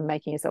recipes and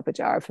making yourself a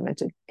jar of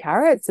fermented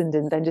carrots, and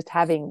then just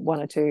having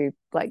 1 or 2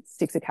 like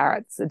sticks of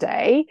carrots a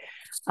day.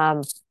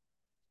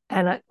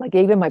 And like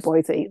even my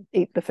boys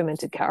eat the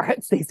fermented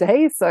carrots these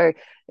days. So,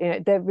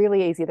 they're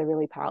really easy. They're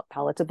really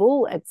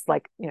palatable. It's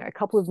like, a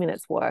couple of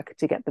minutes work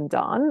to get them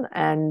done,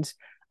 and,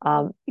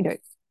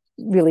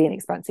 really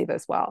inexpensive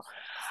as well.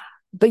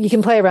 But you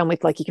can play around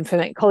with, like, you can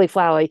ferment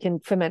cauliflower, you can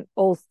ferment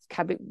all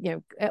cabbage,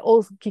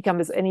 all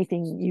cucumbers,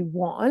 anything you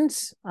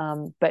want.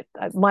 But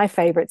my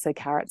favorites are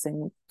carrots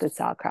and the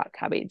sauerkraut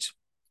cabbage.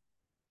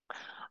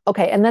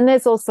 Okay, and then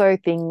there's also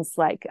things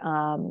like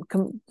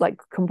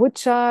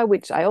kombucha,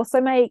 which I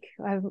also make.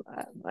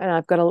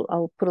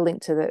 I'll put a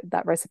link to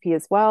that recipe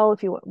as well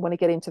if you want to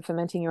get into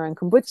fermenting your own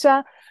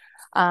kombucha.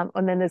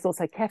 And then there's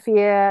also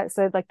kefir.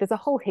 So like there's a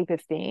whole heap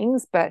of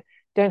things, but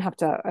don't have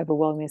to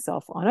overwhelm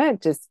yourself on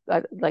it. Just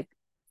like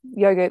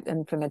yogurt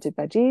and fermented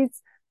veggies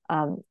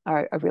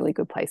are a really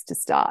good place to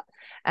start.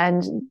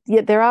 And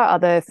yet there are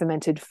other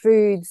fermented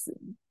foods,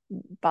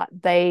 but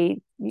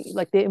they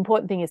like the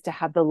important thing is to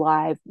have the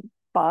live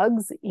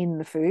bugs in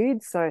the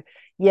food. So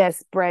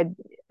yes, bread,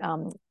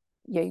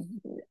 yeah,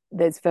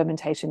 there's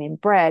fermentation in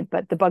bread,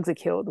 but the bugs are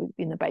killed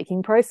in the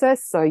baking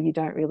process, so you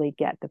don't really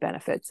get the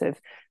benefits of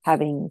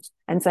having.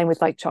 And same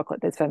with like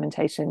chocolate, there's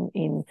fermentation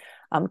in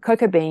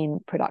cocoa bean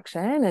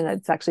production, and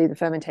it's actually the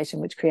fermentation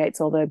which creates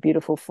all the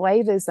beautiful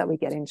flavors that we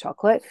get in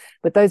chocolate.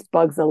 But those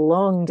bugs are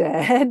long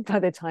dead by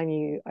the time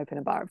you open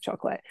a bar of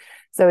chocolate.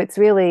 So it's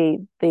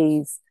really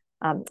these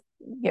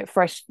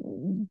fresh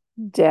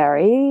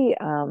dairy.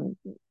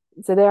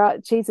 So there are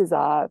cheeses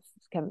are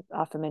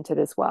fermented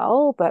as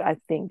well, but I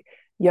think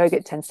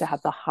yogurt tends to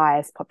have the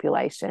highest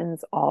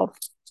populations of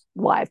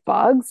live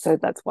bugs, so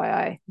that's why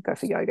I go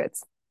for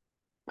yogurts.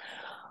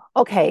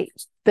 Okay,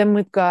 then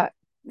we've got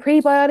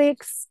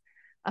prebiotics.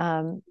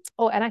 And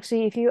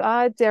actually, if you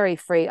are dairy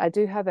free, I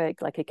do have a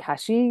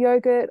cashew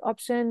yogurt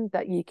option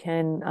that you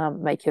can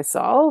make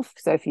yourself.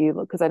 So if you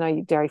look, because I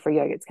know dairy free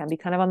yogurts can be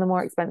kind of on the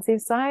more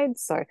expensive side,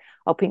 so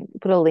I'll put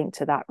a link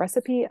to that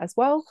recipe as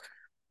well,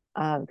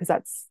 because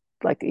that's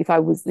like if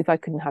I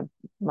couldn't have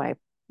my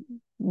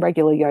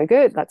regular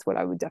yogurt, that's what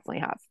I would definitely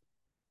have.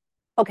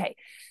 Okay,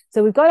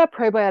 so we've got our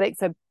probiotics.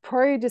 So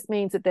pro just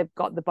means that they've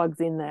got the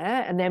bugs in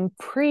there, and then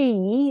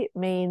pre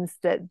means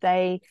that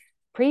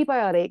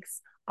prebiotics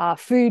are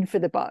food for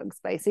the bugs,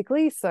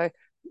 basically. So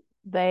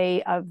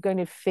they are going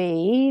to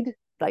feed,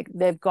 like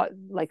they've got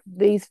like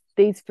these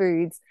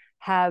foods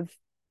have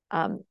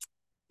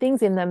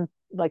things in them,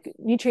 like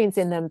nutrients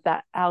in them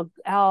that our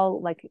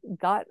like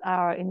gut,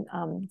 our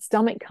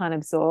stomach can't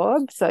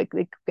absorb, so it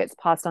gets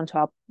passed onto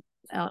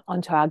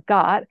our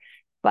gut,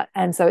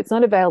 and so it's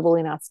not available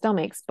in our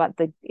stomachs, but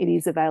it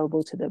is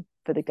available for the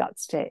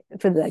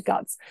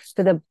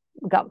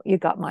your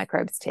gut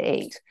microbes to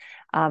eat.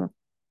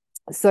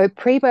 So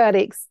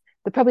prebiotics,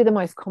 probably the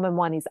most common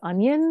one is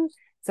onion.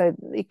 So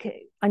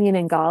onion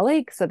and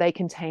garlic. So they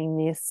contain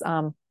this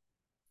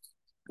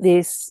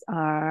it's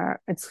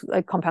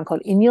a compound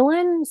called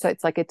inulin. So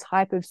it's like a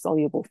type of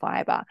soluble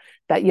fiber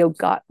that your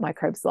gut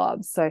microbes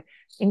love. So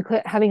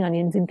having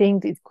onions and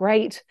things is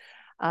great.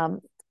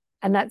 And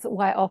that's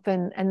why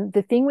often, and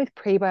the thing with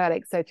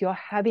prebiotics, so if you're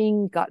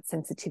having gut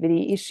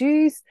sensitivity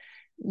issues,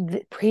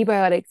 the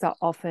prebiotics are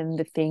often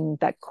the thing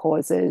that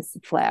causes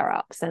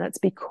flare-ups. And it's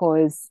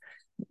because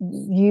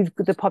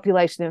the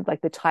population of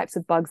like the types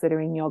of bugs that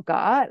are in your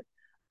gut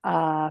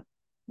are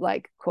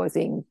like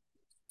causing,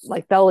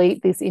 like they'll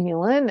eat this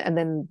inulin and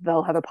then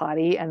they'll have a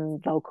party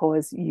and they'll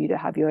cause you to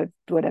have your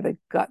whatever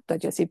gut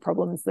digestive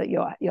problems that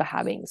you're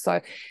having.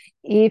 So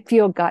if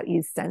your gut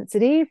is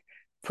sensitive,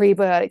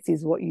 prebiotics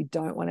is what you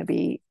don't want to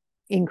be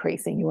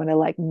increasing. You want to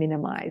like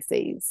minimize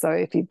these. So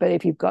if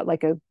you've got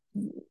like a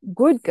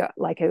good gut,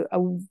 like a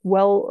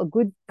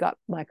good gut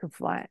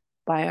microbiome,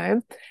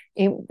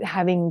 in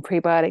having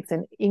prebiotics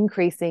and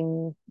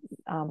increasing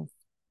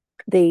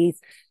these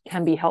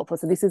can be helpful.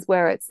 So this is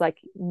where it's like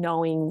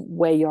knowing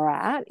where you're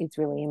at is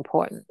really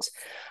important.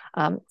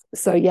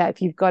 So yeah,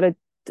 if you've got a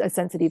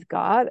sensitive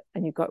gut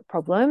and you've got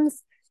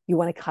problems, you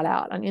want to cut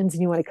out onions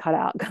and you want to cut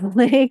out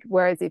garlic.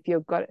 Whereas if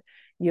you're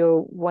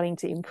wanting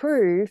to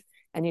improve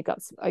and your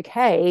gut's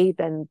okay,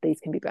 then these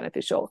can be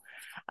beneficial.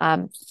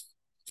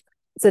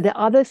 So the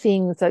other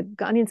things, so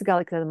onions and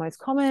garlic are the most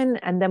common,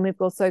 and then we've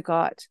also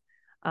got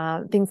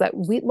things like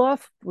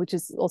wheatloaf, which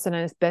is also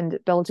known as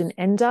Belgian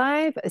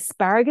endive,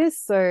 asparagus.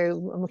 So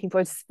I'm looking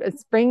forward to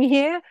spring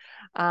here.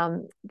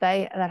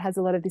 That has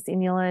a lot of this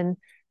inulin.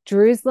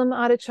 Jerusalem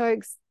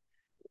artichokes,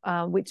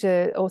 which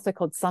are also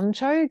called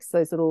sunchokes,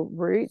 those little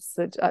roots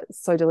that are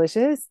so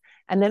delicious.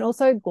 And then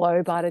also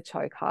globe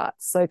artichoke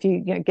hearts. So if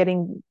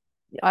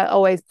I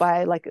always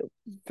buy like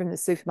from the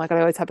supermarket,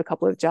 I always have a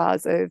couple of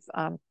jars of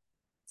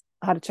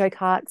artichoke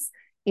hearts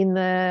in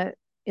the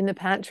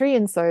pantry,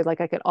 and so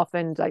like I can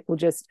often we'll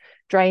just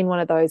drain one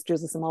of those,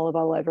 drizzle some olive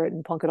oil over it,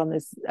 and plonk it on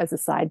this as a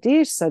side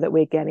dish, so that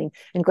we're getting.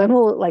 And Glenn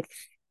will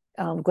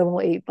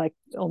eat like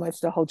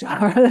almost a whole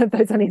jar of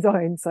those on his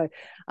own. So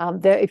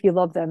if you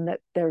love them,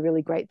 they're a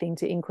really great thing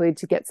to include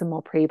to get some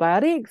more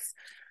prebiotics.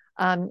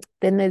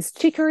 Then there's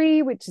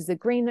chicory, which is a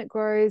green that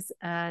grows,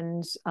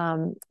 and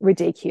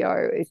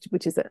radicchio,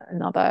 which is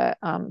another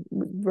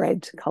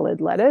red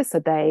colored lettuce. So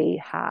they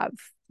have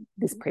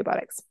this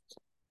prebiotics.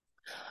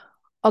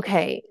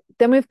 Okay,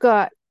 then we've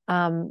got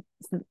so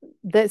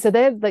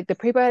they're like the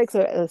prebiotics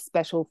are a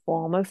special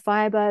form of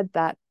fiber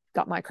that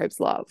gut microbes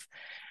love.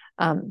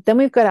 Then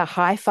we've got our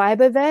high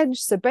fiber veg,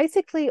 so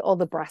basically all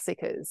the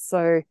brassicas.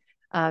 So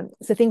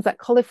things like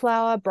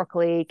cauliflower,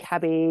 broccoli,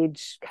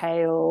 cabbage,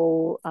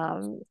 kale,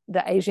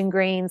 the Asian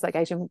greens, like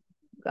Asian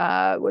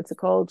what's it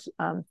called?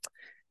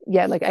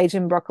 Like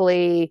Asian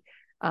broccoli,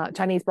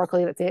 Chinese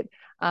broccoli. That's it.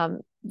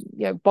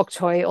 Bok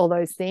choy, all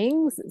those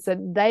things. So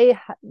the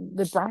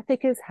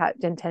brassicas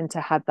tend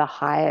to have the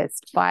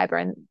highest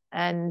fiber,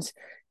 and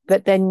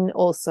But then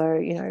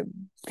also,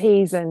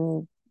 peas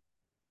and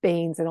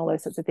beans and all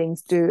those sorts of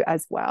things do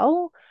as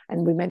well.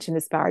 And we mentioned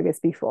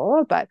asparagus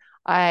before, but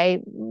my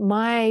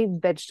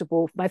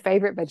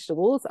favorite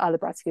vegetables are the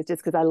brassicas,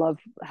 just because I love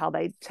how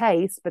they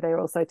taste, but they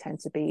also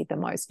tend to be the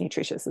most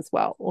nutritious as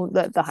well, or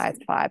the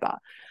highest fiber.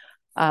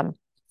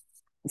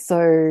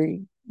 So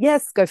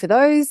yes, go for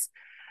those.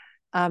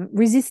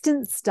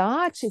 Resistant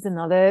starch is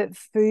another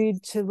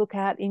food to look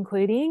at,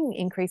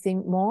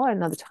 increasing more,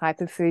 another type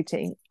of food to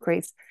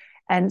increase.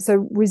 And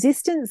so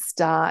resistant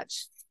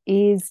starch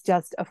is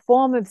just a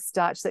form of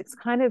starch that's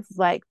kind of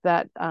like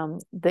that,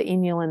 the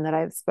inulin that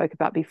I spoke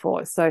about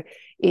before. So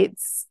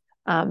it's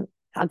our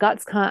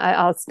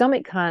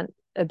stomach can't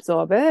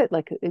absorb it,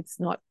 like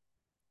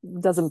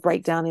doesn't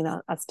break down in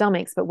our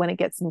stomachs, but when it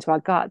gets into our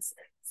guts,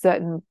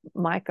 certain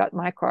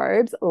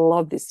microbes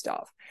love this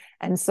stuff.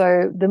 And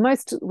so the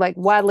most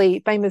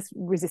widely famous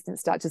resistant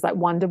starch is like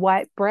Wonder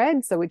White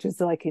bread, so which is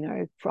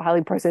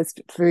highly processed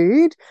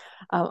food.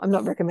 I'm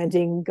not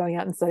recommending going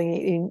out and starting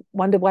eating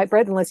Wonder White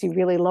bread unless you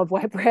really love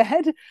white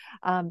bread.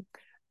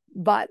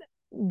 But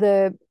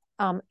the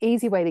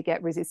easy way to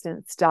get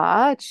resistant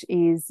starch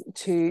is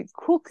to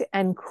cook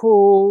and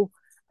cool.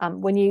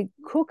 When you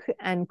cook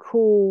and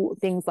cool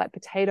things like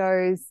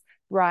potatoes,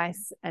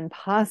 rice, and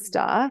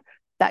pasta,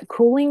 that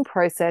cooling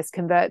process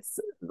converts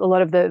a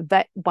lot of the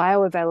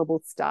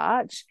bioavailable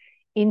starch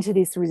into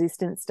this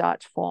resistant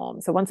starch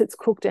form. So once it's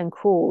cooked and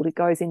cooled, it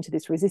goes into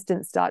this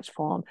resistant starch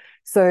form.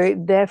 So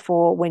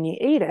therefore, when you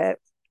eat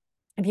it,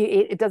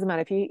 it doesn't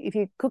matter if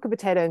you cook a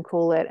potato and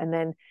cool it and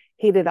then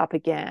heat it up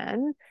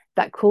again,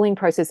 that cooling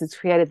process has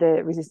created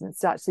the resistant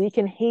starch. So you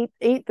can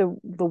eat the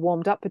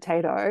warmed up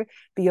potato,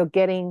 but you're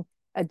getting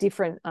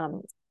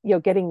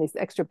this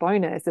extra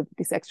bonus of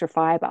this extra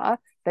fiber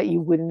that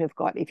you wouldn't have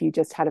got if you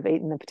just had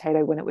eaten the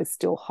potato when it was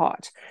still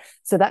hot.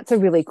 So that's a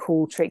really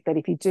cool trick, that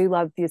if you do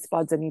love your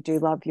spuds and you do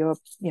love your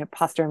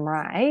pasta and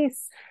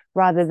rice,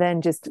 rather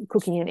than just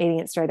cooking and eating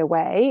it straight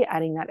away,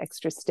 adding that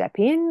extra step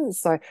in.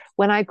 So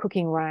when I'm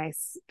cooking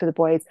rice for the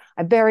boys,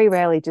 I very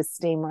rarely just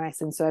steam rice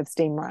and serve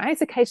steam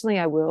rice. Occasionally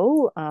I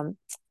will,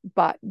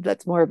 but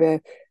that's more of a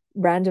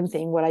random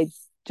thing. What I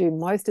do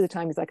most of the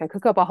time is I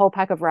cook up a whole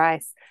pack of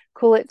rice,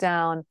 cool it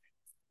down,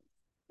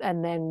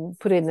 and then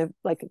put it in the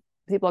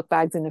Ziploc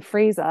bags in the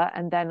freezer,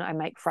 and then I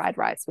make fried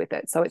rice with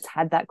it. So it's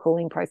had that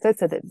cooling process,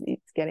 so that you're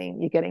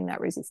getting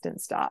that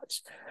resistant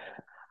starch.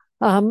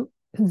 So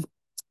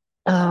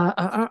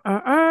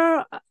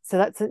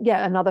that's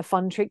another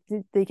fun trick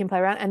that you can play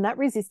around. And that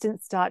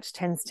resistant starch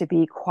tends to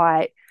be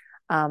quite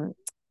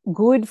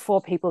good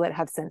for people that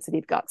have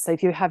sensitive guts. So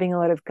if you're having a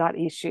lot of gut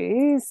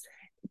issues,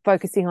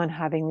 focusing on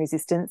having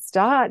resistant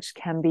starch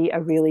can be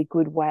a really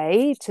good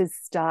way to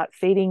start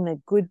feeding the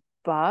good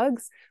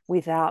bugs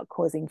without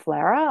causing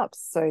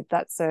flare-ups. So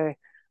that's a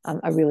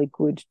really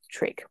good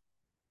trick.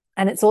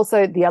 And it's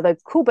also, the other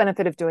cool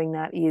benefit of doing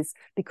that is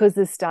because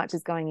the starch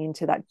is going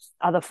into that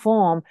other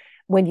form,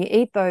 when you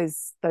eat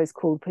those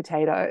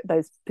potatoes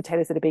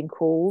that have been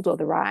cooled, or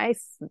the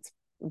rice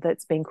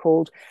that's been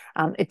cooled,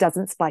 it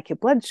doesn't spike your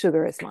blood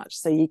sugar as much.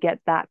 So you get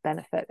that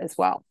benefit as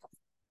well.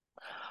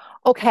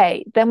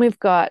 Okay, then we've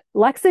got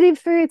laxative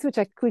foods, which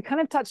we kind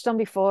of touched on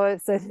before.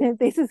 So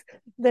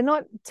they're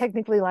not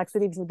technically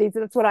laxatives.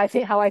 That's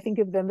how I think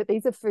of them. But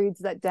these are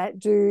foods that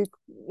do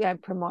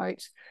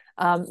promote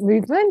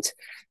movement.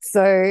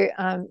 So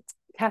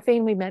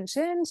caffeine, we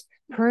mentioned.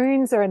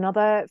 Prunes are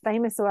another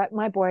famous. So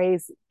my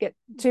boys get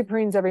 2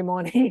 prunes every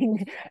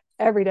morning,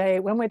 every day.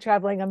 When we're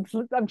traveling,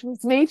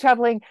 it's me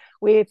traveling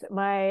with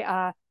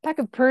my pack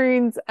of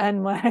prunes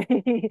and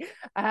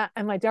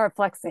my jar of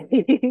flax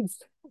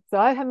seeds. So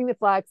I'm having the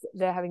flax,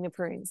 they're having the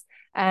prunes.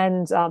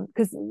 And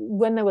because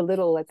when they were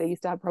little, they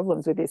used to have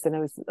problems with this,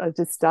 and I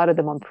just started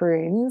them on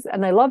prunes,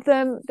 and they love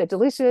them. They're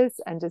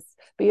delicious,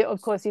 but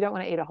of course you don't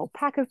want to eat a whole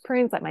pack of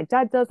prunes like my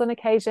dad does on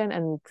occasion,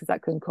 and because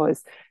that can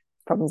cause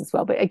problems as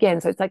well. But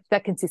again, so it's like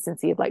that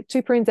consistency of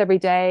 2 prunes every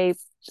day,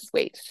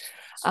 sweet.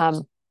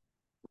 So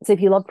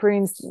if you love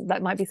prunes,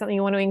 that might be something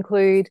you want to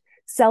include.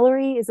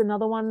 Celery is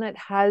another one that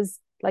has,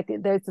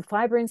 there's the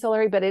fiber in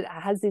celery, but it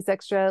has this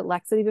extra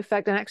laxative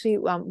effect. And I actually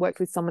worked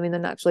with someone in the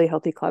Naturally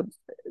Healthy Club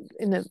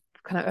in the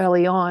kind of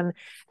early on,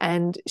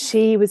 and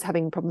she was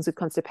having problems with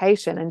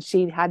constipation, and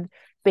she had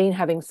been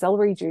having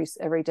celery juice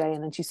every day,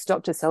 and then she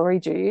stopped her celery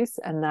juice,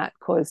 and that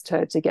caused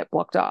her to get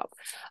blocked up.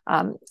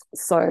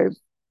 So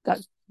that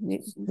you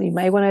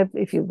may want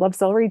to, if you love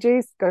celery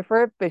juice, go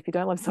for it. But if you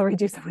don't love celery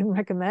juice, I wouldn't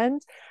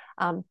recommend.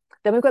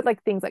 Then we've got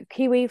things like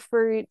kiwi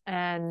fruit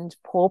and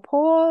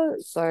pawpaw.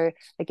 So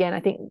again, I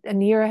think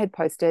Anira had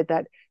posted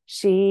that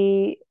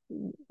she's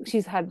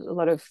had a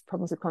lot of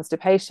problems with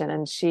constipation,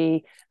 and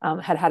she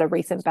had a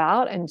recent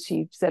bout, and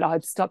she said,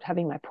 I've stopped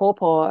having my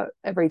pawpaw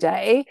every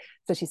day.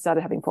 So she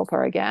started having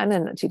pawpaw again,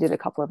 and she did a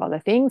couple of other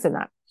things, and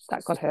that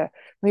got her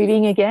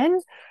moving again.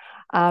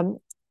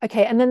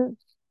 Okay, and then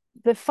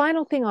the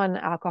final thing on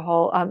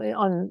alcohol,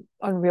 on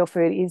real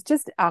food, is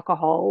just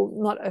alcohol,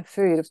 not a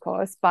food, of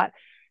course, but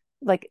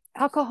like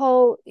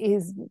alcohol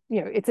is,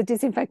 it's a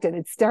disinfectant,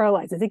 it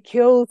sterilizes, it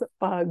kills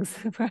bugs,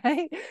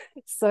 right?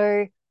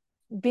 So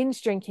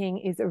binge drinking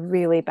is a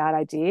really bad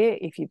idea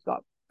if you've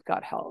got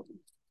gut health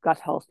gut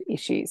health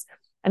issues.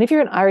 And if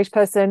you're an Irish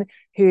person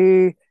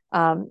who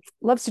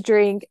loves to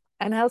drink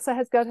and also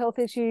has gut health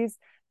issues,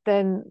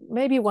 then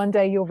maybe one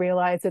day you'll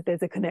realize that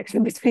there's a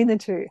connection between the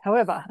two.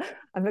 However,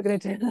 I'm not going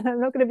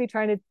to be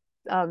trying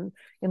to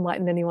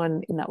enlighten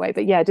anyone in that way.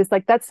 But yeah, just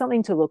like that's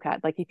something to look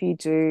at. Like if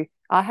you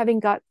are having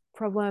gut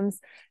problems,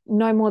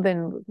 no more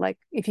than like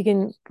if you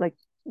can like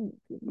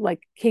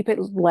keep it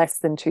less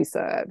than 2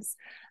 serves.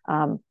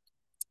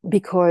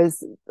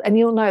 Because, and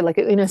you'll know, like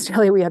in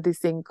Australia we have this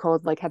thing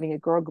called like having a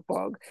grog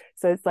bog.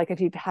 So it's like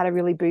if you've had a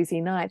really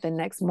boozy night, the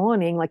next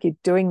morning like you're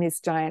doing this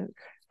giant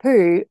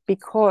poo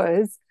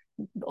because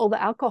all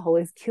the alcohol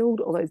has killed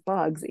all those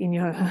bugs in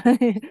your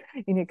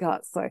in your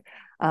gut. So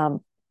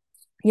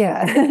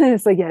yeah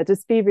so yeah,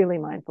 just be really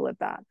mindful of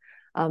that.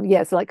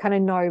 Yeah, so like kind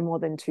of no more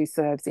than 2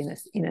 serves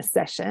in a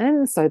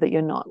session, so that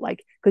you're not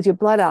like, because your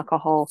blood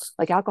alcohol,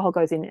 like alcohol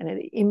goes in and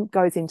it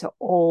goes into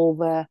all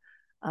the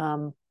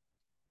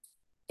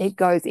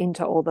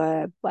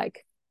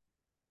like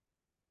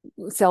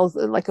cells,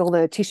 like all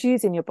the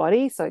tissues in your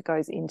body. So it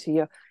goes into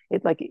your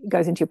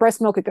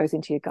breast milk, it goes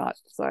into your gut.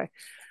 So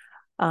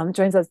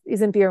Joan says,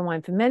 isn't beer and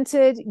wine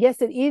fermented?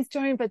 Yes, it is,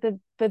 Joan, but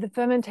the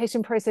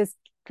fermentation process,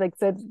 like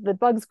the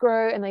bugs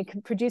grow and they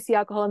can produce the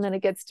alcohol, and then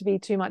it gets to be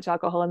too much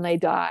alcohol and they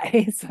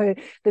die. So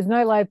there's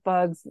no live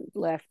bugs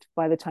left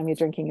by the time you're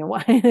drinking your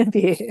wine and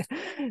beer.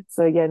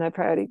 So yeah, no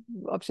probiotic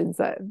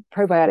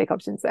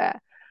options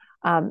there.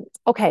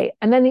 Okay,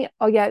 and then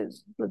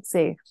let's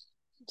see,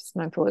 just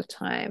mindful of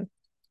time.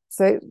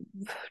 So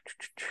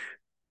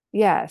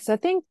yeah, so I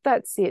think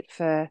that's it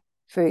for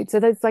food. So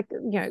there's like,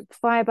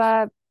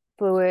 fiber,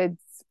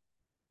 fluids,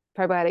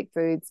 probiotic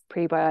foods,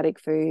 prebiotic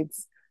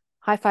foods,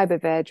 high fiber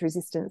veg,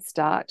 resistant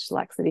starch,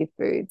 laxative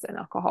foods, and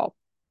alcohol.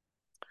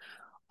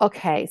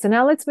 Okay, so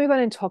now let's move on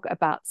and talk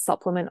about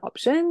supplement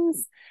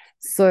options.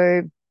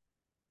 So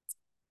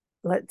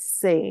let's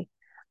see.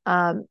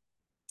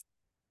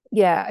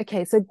 Yeah,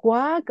 okay. So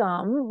guar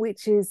gum,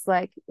 which is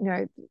like,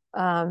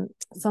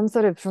 some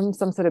sort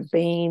of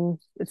bean.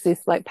 It's this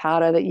like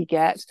powder that you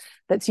get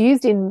that's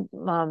used in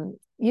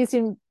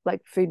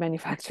like food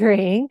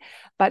manufacturing,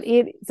 but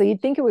so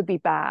you'd think it would be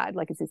bad,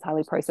 like it's this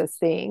highly processed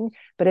thing,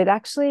 but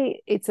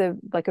it's a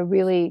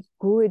really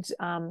good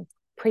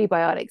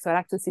prebiotic. So it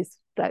acts as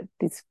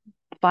this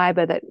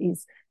fiber that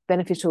is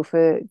beneficial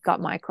for gut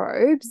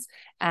microbes,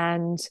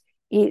 and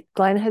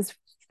Glenn has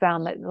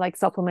found that like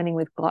supplementing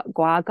with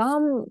guar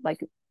gum,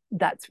 like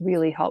that's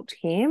really helped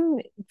him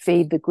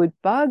feed the good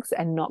bugs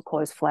and not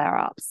cause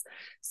flare-ups.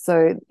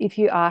 So if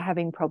you are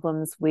having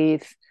problems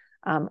with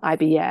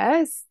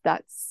IBS,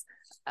 that's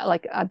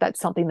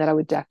something that I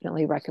would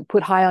definitely recommend,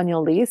 put high on your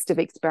list of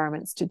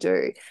experiments to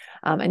do.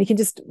 And you can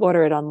just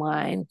order it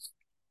online.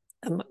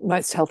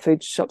 Most health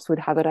food shops would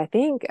have it, I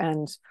think,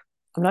 and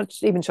I'm not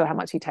even sure how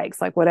much he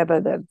takes. Like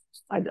whatever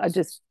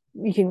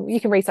you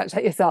can research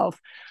that yourself,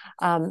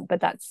 but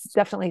that's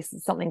definitely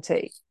something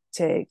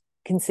to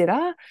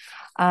consider.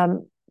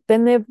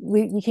 Then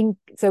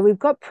we've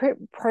got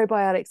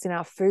probiotics in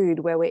our food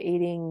where we're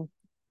eating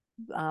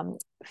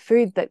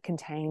food that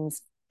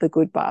contains the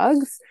good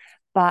bugs,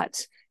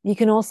 but you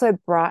can also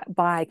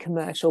buy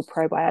commercial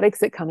probiotics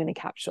that come in a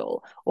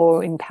capsule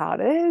or in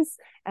powders.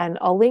 And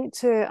I'll link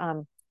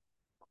to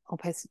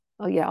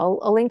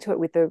I'll link to it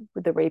with the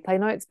replay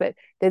notes. But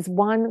there's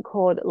one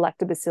called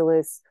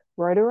Lactobacillus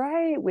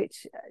rhodori,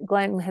 which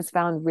Glenn has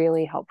found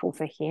really helpful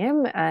for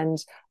him, and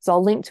so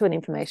I'll link to an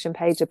information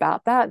page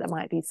about that. That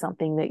might be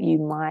something that you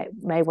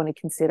may want to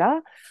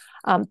consider.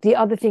 The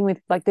other thing with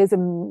there's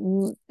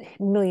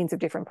millions of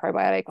different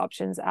probiotic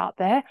options out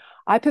there.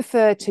 I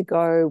prefer to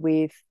go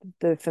with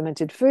the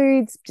fermented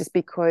foods, just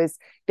because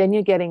then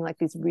you're getting like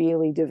this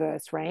really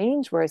diverse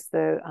range, whereas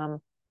the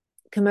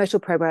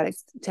commercial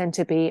probiotics tend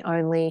to be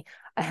only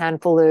a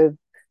handful of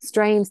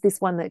strains.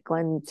 This one that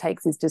Glenn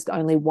takes is just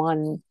only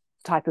one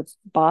type of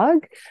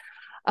bug.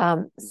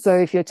 So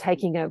if you're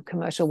taking a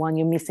commercial one,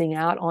 you're missing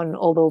out on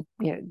all the,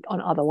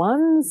 on other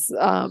ones.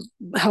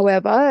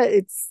 However,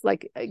 it's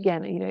like,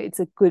 again, it's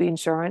a good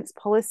insurance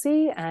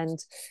policy. And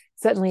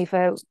certainly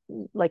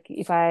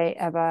if I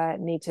ever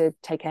need to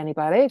take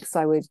antibiotics,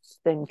 I would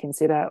then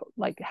consider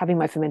like having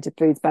my fermented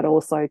foods, but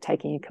also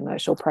taking a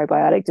commercial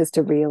probiotic just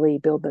to really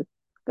build the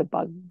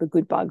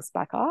good bugs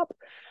back up.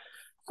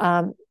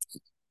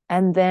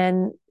 And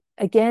then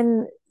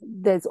again,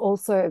 there's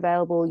also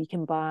available, you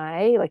can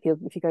buy, like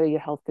if you go to your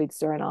health food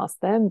store and ask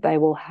them, they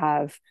will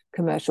have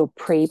commercial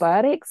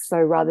prebiotics. So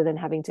rather than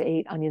having to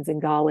eat onions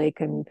and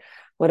garlic and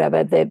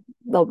whatever,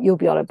 you'll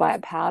be able to buy a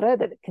powder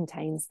that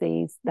contains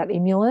that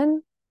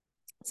inulin.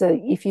 So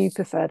if you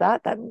prefer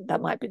that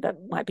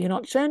might be an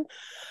option.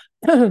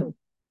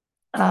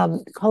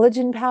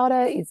 Collagen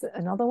powder is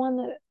another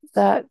one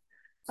that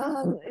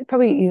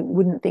probably you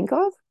wouldn't think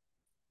of.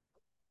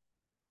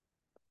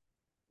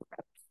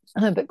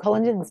 But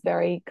collagen is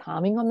very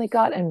calming on the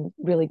gut and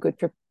really good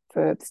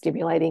for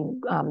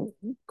stimulating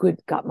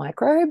good gut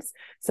microbes.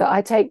 So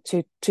I take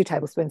two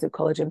tablespoons of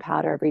collagen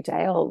powder every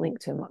day. I'll link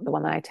to the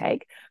one that I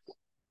take.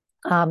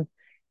 And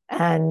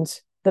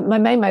my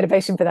main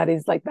motivation for that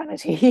is like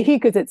vanity,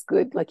 because it's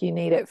good. Like you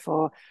need it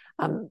for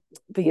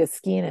your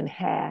skin and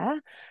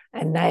hair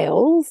and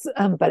nails,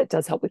 but it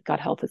does help with gut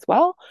health as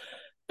well.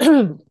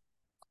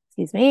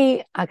 Excuse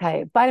me.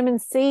 Okay, vitamin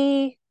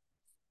C.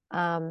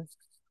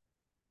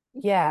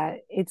 Yeah,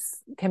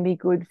 it's can be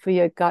good for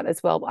your gut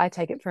as well. I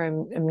take it for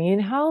immune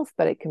health,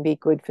 but it can be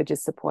good for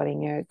just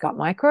supporting your gut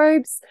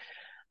microbes.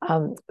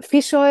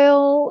 Fish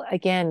oil,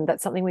 again,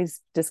 that's something we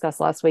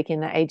discussed last week in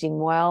the Aging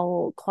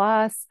Well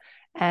class,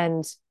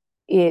 and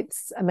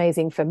it's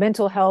amazing for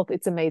mental health.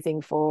 It's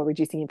amazing for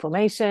reducing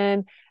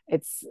inflammation.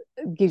 It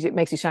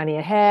makes you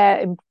shinier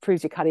hair,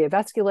 improves your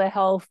cardiovascular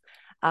health.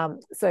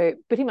 So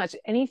pretty much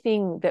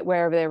anything that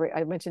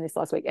I mentioned this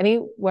last week,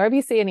 wherever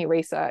you see any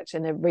research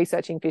and they're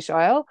researching fish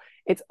oil,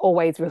 it's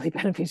always really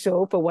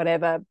beneficial for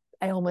whatever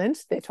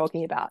ailment they're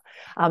talking about.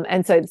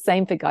 And so the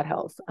same for gut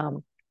health.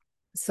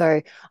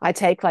 So I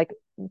take like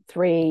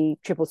 3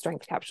 triple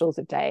strength capsules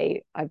a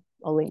day. I'll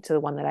link to the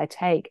one that I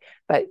take.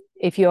 But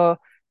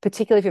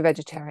particularly if you're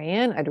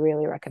vegetarian, I'd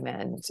really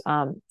recommend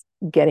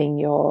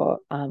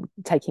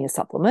taking a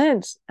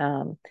supplement.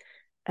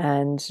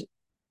 And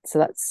so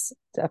that's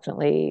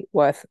definitely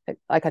worth it.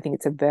 Like, I think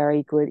it's a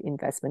very good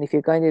investment.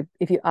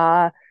 If you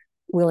are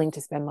willing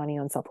to spend money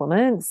on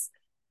supplements,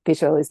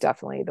 fish oil is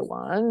definitely the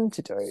one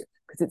to do,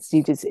 because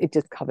it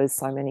just covers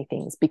so many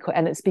things,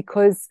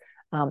 because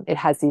it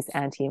has this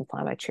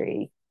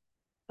anti-inflammatory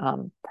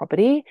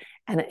property.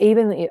 And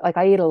even like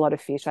I eat a lot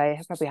of fish. I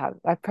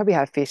probably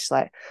have fish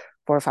like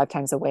 4 or 5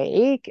 times a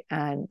week,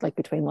 and like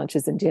between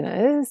lunches and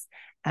dinners,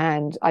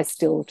 and I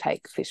still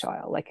take fish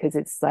oil, like, because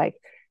it's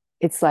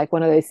like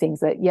one of those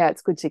things that, yeah,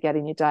 it's good to get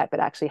in your diet, but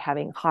actually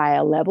having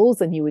higher levels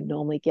than you would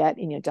normally get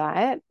in your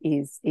diet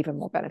is even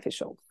more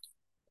beneficial.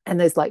 And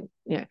there's like,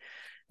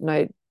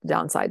 no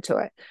downside to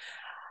it.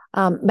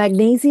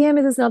 Magnesium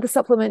is another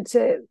supplement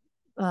to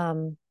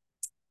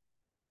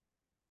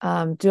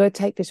do I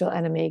take fish oil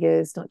and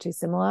omegas? Not too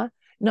similar.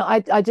 No,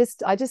 I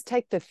just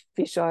take the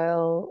fish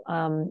oil.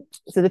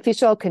 So the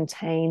fish oil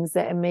contains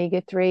the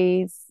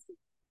omega-3s,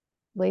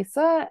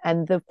 Lisa,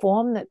 and the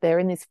form that they're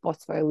in, this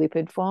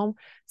phospholipid form.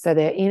 So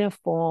they're in a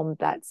form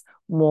that's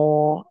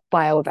more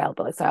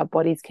bioavailable. So our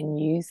bodies can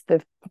use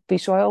the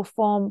fish oil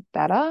form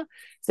better.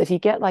 So if you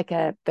get like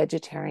a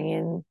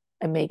vegetarian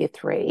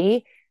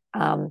omega-3,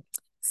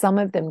 some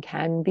of them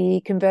can be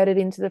converted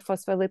into the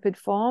phospholipid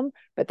form,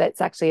 but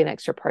that's actually an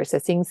extra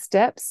processing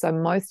step. So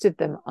most of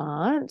them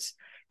aren't.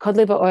 Cod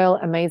liver oil,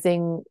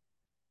 amazing.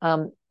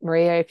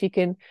 Maria, if you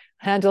can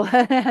handle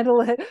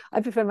it.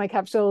 I prefer my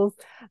capsules.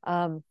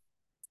 So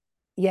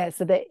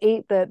they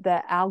eat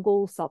the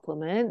algal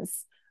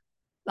supplements.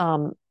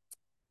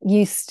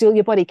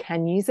 Your body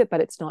can use it,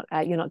 but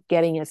you're not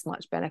getting as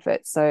much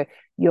benefit. So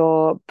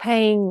you're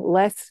paying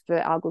less for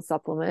algal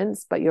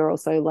supplements, but you're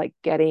also like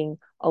getting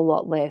a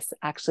lot less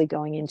actually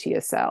going into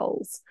your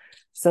cells.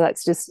 So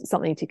that's just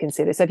something to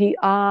consider. So if you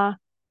are,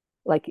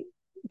 like,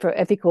 for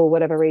ethical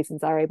whatever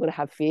reasons, are able to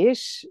have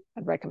fish,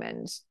 I'd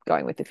recommend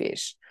going with the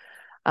fish.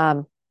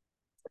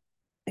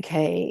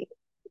 Okay,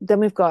 then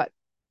we've got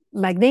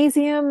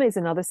magnesium is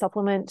another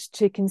supplement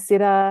to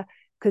consider,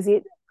 because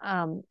it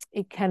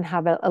can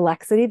have a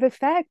laxative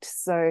effect.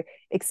 So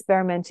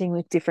experimenting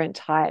with different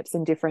types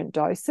and different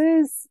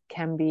doses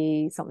can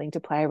be something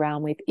to play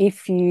around with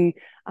if you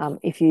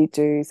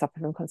do suffer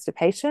from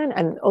constipation.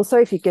 And also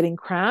if you're getting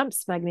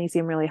cramps,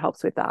 magnesium really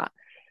helps with that.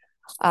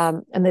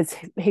 And there's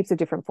heaps of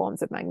different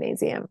forms of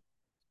magnesium.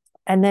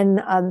 And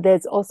then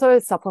there's also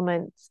a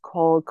supplement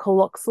called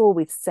Coloxal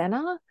with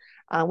Senna,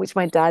 which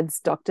my dad's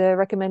doctor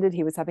recommended.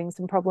 He was having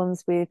some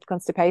problems with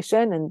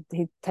constipation, and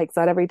he takes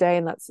that every day,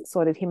 and that's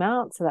sorted him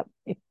out. So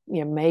that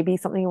maybe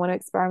something you want to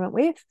experiment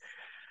with,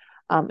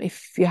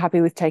 if you're happy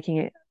with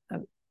taking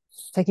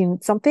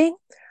something.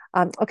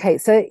 Okay,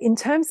 so in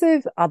terms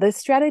of other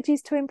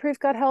strategies to improve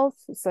gut health,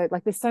 so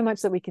like there's so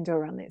much that we can do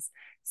around this.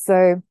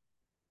 So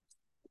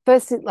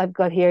first I've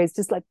got here is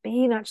just like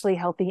be naturally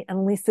healthy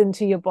and listen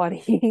to your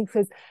body,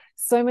 because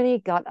so many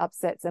gut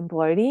upsets and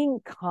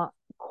bloating are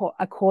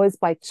caused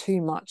by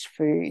too much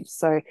food.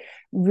 So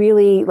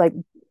really, like,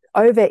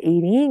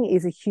 overeating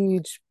is a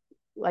huge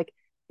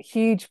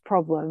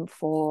problem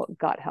for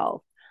gut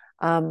health.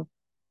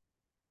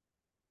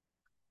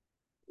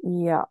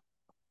 Yeah.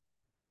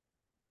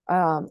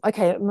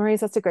 Okay,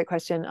 Maurice, that's a great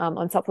question.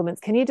 On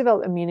supplements, can you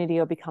develop immunity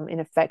or become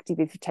ineffective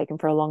if you take them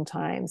for a long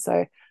time?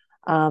 So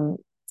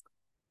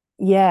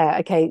yeah,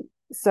 okay.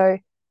 So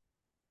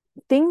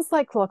things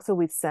like Coloxal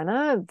with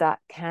Senna, that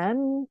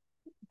can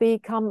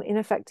become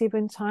ineffective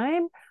in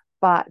time,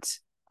 but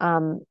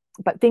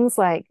things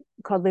like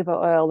cod liver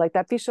oil, like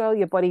that fish oil,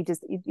 your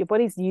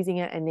body's using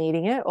it and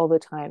needing it all the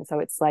time. So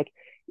it's like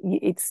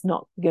you're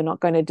not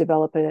going to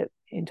develop an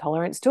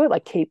intolerance to it.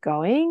 Like, keep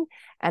going.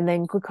 And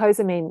then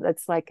glucosamine,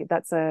 that's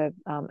a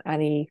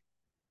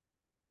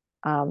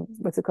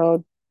what's it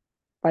called?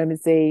 Vitamin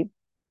C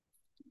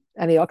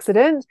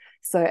antioxidant.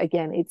 So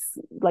again, it's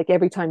like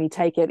every time you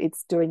take it,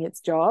 it's doing its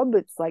job.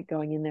 It's like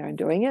going in there and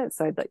doing it.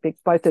 So like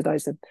both of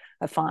those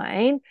are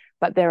fine.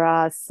 But there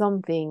are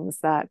some things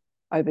that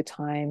over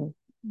time,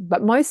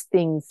 but most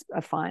things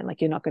are fine.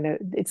 Like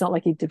it's not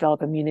like you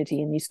develop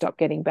immunity and you stop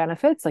getting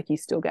benefits. Like you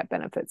still get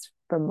benefits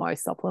from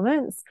most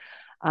supplements.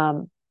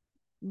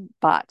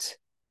 But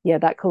yeah,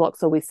 that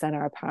colloxyl with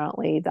senna,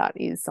 apparently that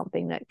is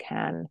something that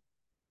can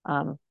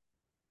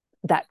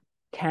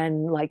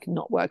like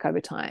not work over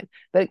time.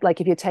 But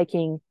like if you're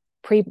taking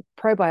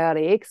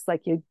probiotics,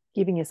 like you're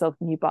giving yourself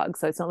new bugs.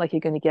 So it's not like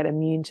you're going to get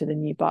immune to the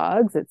new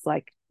bugs. It's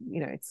like,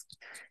 it's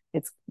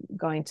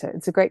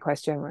a great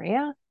question,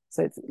 Maria.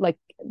 So it's like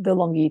the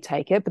longer you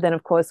take it, but then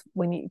of course,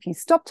 if you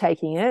stop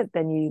taking it,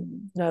 then you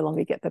no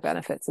longer get the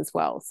benefits as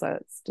well. So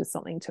it's just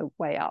something to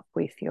weigh up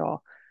with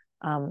your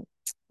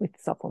with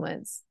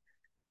supplements.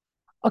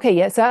 Okay,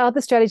 yeah. So our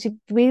other strategy,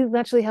 be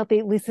naturally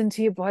healthy, listen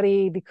to your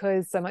body,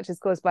 because so much is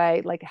caused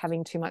by like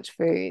having too much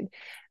food.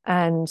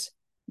 And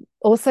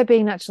also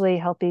being naturally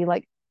healthy,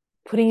 like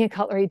putting your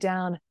cutlery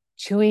down,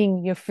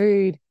 chewing your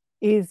food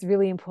is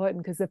really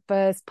important, because the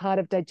first part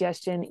of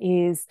digestion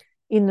is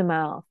in the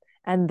mouth.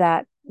 And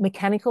that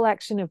mechanical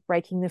action of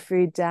breaking the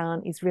food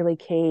down is really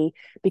key,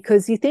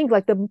 because you think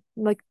like the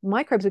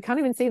microbes, we can't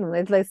even see them.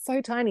 They're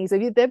so tiny. So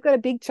if they've got a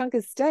big chunk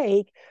of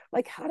steak,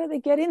 like how do they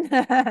get in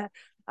there?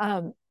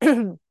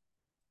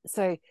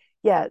 So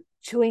yeah,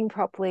 chewing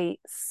properly,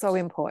 so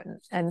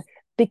important. And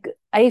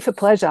for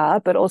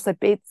pleasure, but also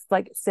it's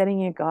like setting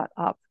your gut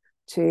up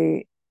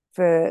setting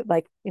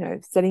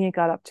your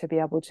gut up to be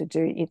able to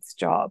do its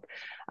job.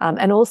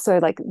 And also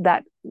like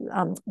that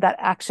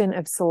action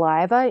of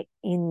saliva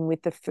in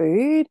with the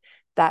food,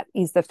 that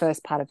is the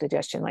first part of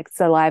digestion. Like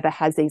saliva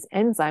has these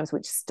enzymes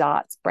which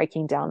starts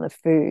breaking down the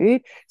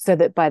food, so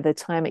that by the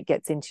time it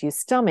gets into your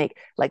stomach,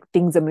 like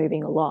things are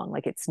moving along.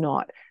 Like it's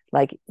not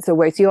like, so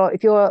whereas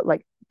if you're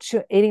like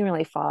eating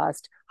really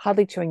fast,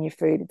 hardly chewing your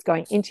food, it's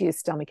going into your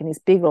stomach in this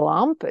big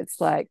lump, it's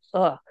like,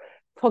 oh,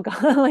 poor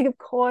guy. Like of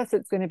course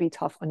it's going to be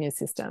tough on your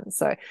system.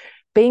 So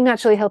being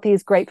naturally healthy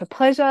is great for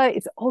pleasure.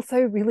 It's also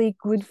really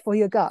good for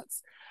your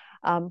guts.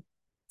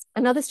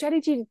 Another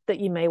strategy that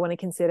you may want to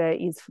consider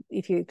is,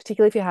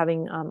 particularly if you're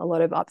having a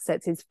lot of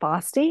upsets, is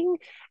fasting.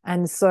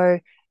 And so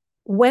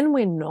when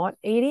we're not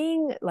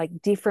eating, like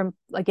different,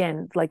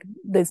 again, like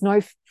there's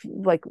no,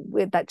 like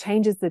that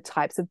changes the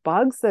types of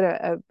bugs that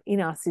are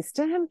in our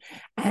system.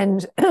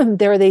 And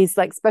there are these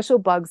like special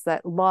bugs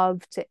that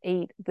love to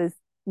eat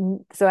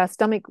so our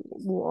stomach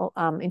wall,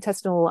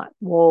 intestinal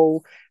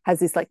wall has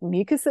this like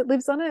mucus that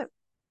lives on it.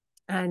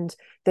 And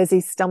there's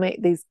these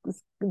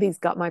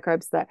gut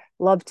microbes that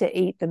love to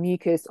eat the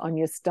mucus on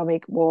your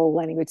stomach wall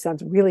lining, which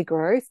sounds really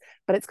gross,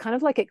 but it's kind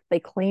of like they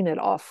clean it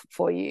off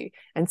for you.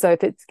 And so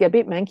if it's a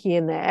bit manky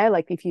in there,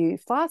 like if you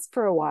fast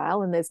for a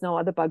while and there's no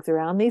other bugs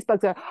around, these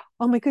bugs are,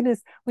 oh my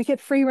goodness, we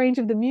get free range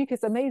of the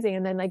mucus, amazing.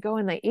 And then they go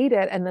and they eat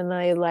it, and then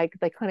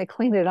they kind of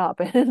clean it up.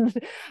 And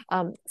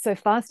so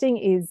fasting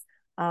is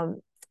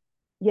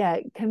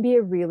it can be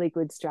a really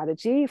good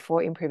strategy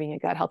for improving your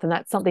gut health. And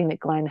that's something that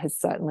Glenn has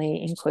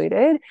certainly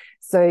included.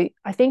 So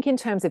I think in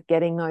terms of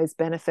getting those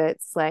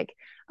benefits, like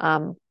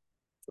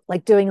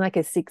doing like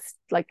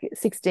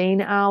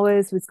 16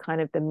 hours was kind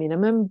of the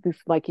minimum.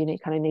 Like you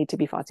kind of need to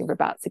be fasting for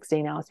about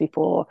 16 hours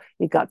before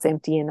your gut's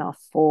empty enough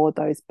for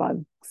those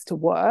bugs to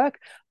work.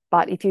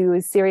 But if you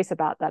were serious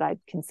about that, I'd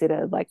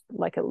consider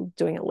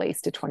doing at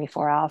least a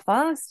 24-hour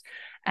fast.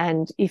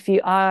 And if you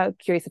are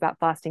curious about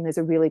fasting, there's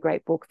a really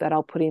great book that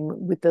I'll put in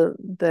with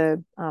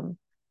the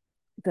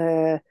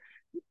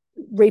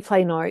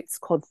replay notes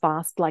called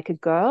Fast Like a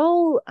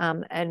Girl.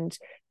 And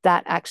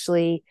that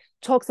actually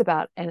talks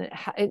about, and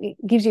it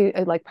gives you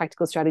a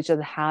practical strategy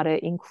on how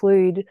to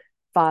include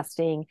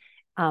fasting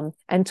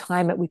and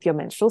time it with your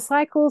menstrual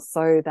cycle,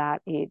 so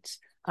that it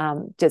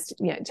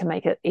to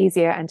make it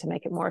easier and to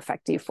make it more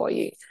effective for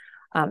you.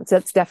 So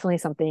that's definitely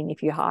something,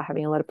 if you are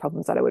having a lot of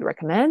problems, that I would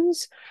recommend.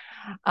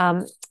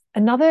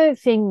 Another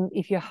thing,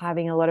 if you're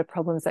having a lot of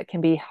problems, that can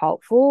be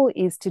helpful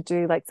is to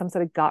do like some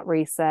sort of gut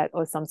reset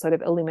or some sort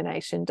of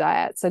elimination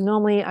diet. So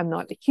normally I'm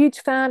not a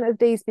huge fan of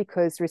these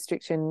because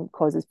restriction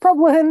causes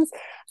problems,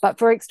 but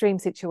for extreme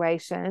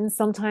situations,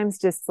 sometimes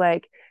just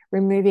like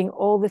removing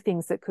all the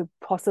things that could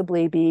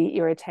possibly be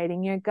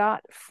irritating your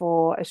gut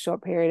for a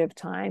short period of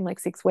time, like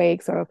 6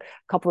 weeks or a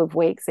couple of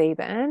weeks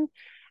even,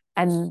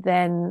 and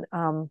then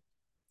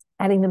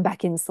adding them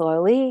back in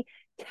slowly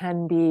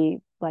can be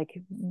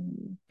like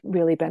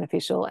really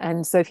beneficial.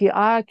 And so if you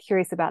are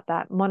curious about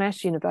that,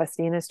 Monash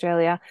University in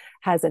Australia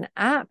has an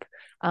app,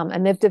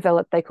 and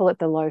they call it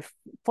the low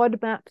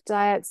FODMAP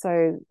diet.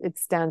 So it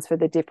stands for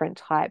the different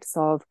types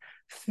of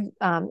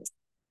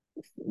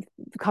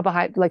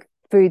carbohydrate, like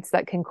foods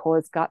that can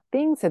cause gut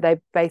things. So they've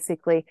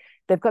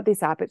got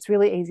this app. It's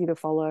really easy to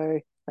follow.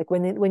 Like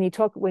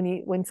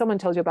when someone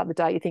tells you about the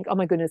diet, you think, oh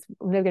my goodness,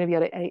 I'm never going to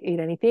be able to eat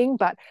anything.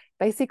 But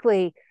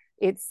basically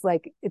it's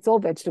all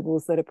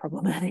vegetables that are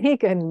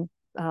problematic, and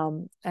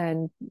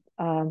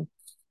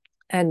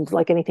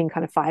like anything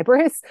kind of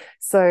fibrous.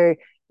 So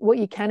what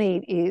you can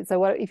eat is, so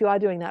what if you are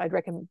doing that, I'd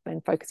recommend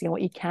focusing on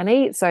what you can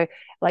eat. So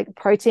like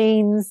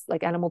proteins,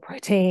 like animal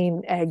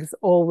protein, eggs,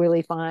 all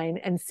really fine,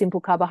 and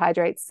simple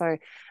carbohydrates. So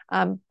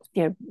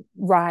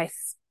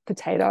rice,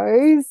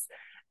 potatoes,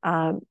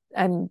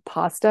 and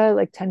pasta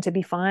like tend to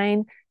be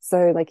fine.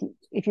 So like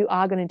if you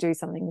are going to do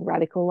something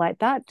radical like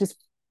that, just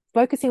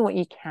focusing on what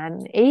you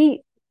can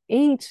eat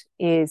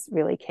is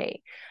really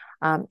key.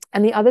 And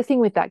the other thing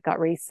with that gut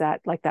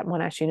reset, like that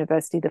Monash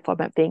University, the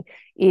FODMAP thing,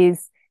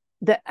 is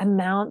the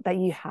amount that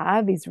you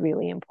have is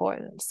really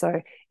important.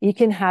 So you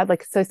can have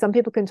so some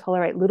people can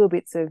tolerate little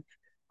bits of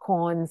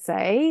corn,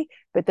 say,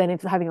 but then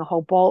if having a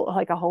whole bowl,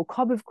 like a whole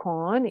cob of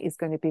corn, is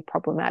going to be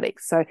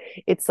problematic. So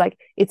it's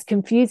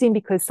confusing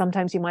because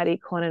sometimes you might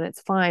eat corn and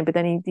it's fine, but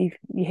then you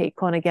eat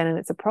corn again and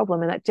it's a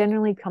problem. And that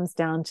generally comes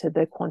down to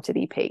the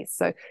quantity piece.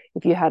 So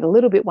if you had a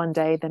little bit one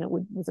day, then it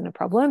wasn't a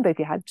problem. But if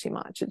you had too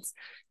much, it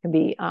can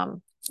be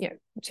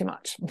too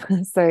much.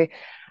 So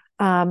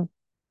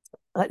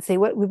let's see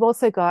what we've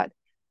also got.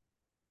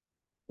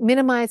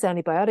 Minimize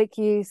antibiotic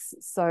use.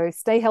 So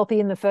stay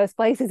healthy in the first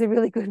place is a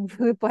really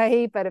good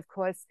way. But of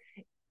course,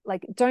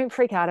 like don't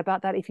freak out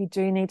about that. If you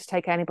do need to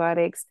take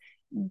antibiotics,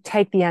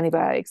 take the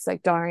antibiotics.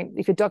 Like don't,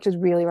 if your doctor's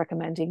really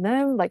recommending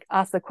them, like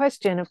ask the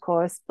question, of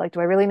course, like,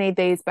 do I really need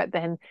these? But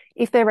then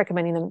if they're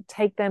recommending them,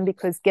 take them,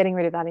 because getting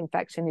rid of that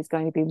infection is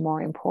going to be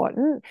more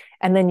important.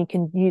 And then you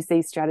can use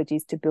these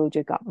strategies to build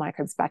your gut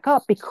microbes back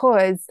up,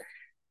 because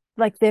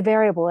like they're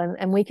variable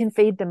and we can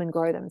feed them and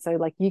grow them. So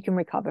like you can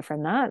recover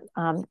from that.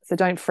 So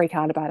don't freak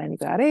out about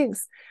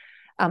antibiotics.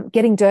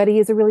 Getting dirty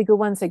is a really good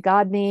one. So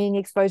gardening,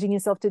 exposing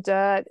yourself to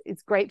dirt,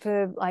 it's great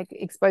for like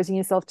exposing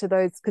yourself to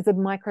those, because the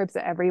microbes are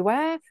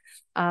everywhere.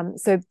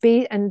 So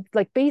be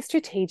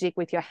strategic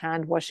with your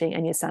hand washing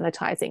and your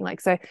sanitizing.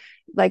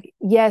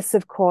 Yes,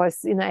 of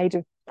course, in the age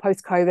of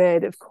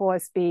post-COVID, of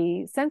course,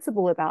 be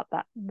sensible about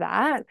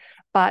that,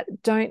 but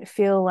don't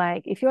feel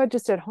like if you're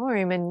just at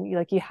home and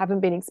you haven't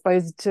been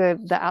exposed to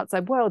the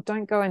outside world,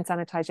 don't go and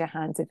sanitize your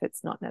hands if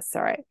it's not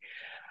necessary.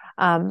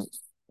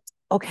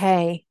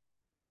 Okay.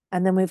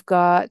 And then we've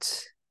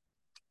got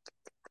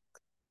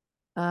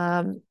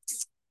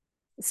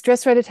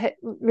stress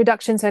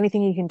reduction. So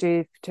anything you can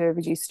do to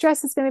reduce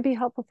stress is going to be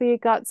helpful for your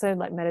gut. So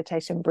like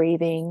meditation,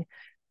 breathing,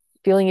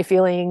 feeling your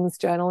feelings,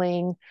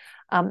 journaling.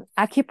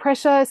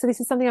 Acupressure. So this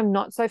is something I'm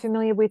not so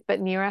familiar with, but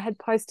Nira had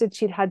posted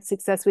she'd had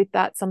success with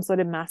that, some sort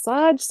of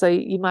massage. So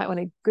you might want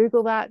to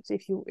Google that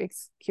if you're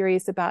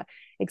curious about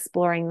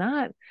exploring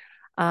that.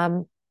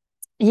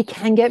 You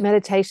can get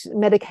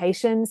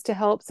medications to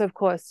help. So of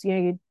course,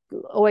 you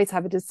always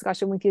have a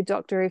discussion with your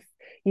doctor if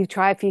you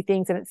try a few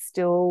things and it's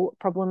still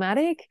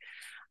problematic.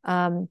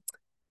 And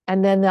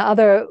then the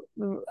other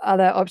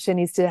option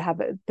is to have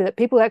it, that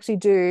people actually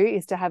do,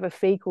 is to have a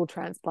fecal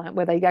transplant,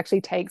 where they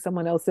actually take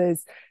someone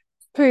else's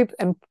poop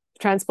and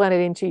transplant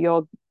it into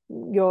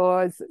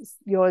yours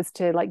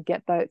to like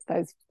get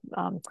those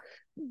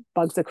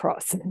bugs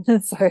across.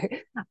 So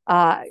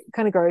kind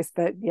of gross,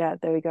 but yeah,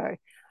 there we go.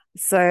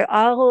 So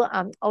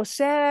I'll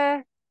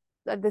share.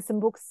 There's some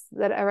books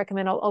that I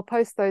recommend. I'll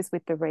post those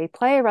with the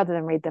replay rather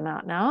than read them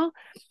out now.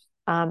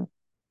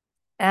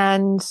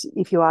 And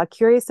if you are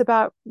curious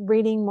about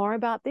reading more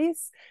about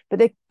this, but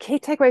the key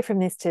takeaway from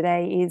this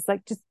today is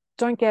like, just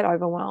don't get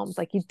overwhelmed.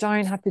 Like you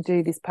don't have to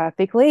do this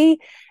perfectly,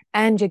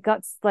 and your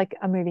gut's like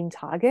a moving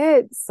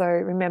target. So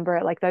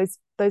remember, like those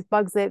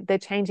bugs, they're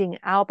changing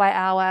hour by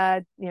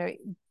hour,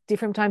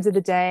 different times of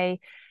the day.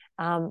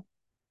 And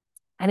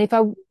if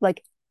I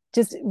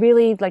just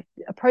really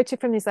approach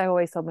it from this, I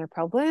always solve my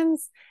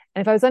problems.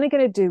 And if I was only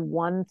going to do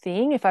one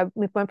thing, if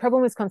my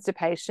problem was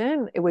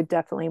constipation, I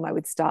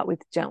would start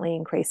with gently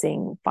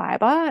increasing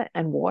fiber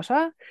and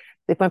water.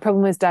 If my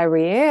problem was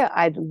diarrhea,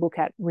 I'd look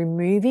at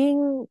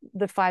removing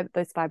those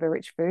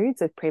fiber-rich foods,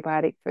 those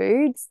prebiotic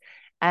foods,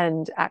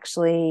 and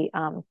actually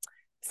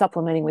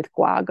supplementing with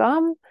guar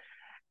gum.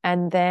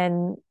 And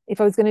then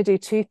if I was going to do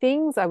two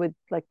things, I would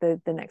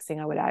the next thing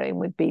I would add in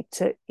would be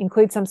to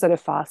include some sort of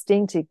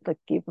fasting to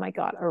give my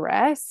gut a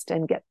rest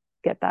and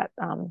give that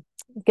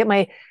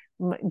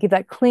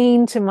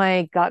clean to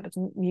my gut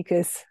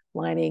mucus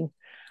lining.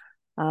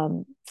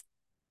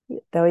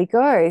 There we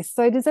go.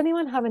 So does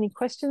anyone have any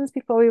questions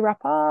before we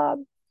wrap up?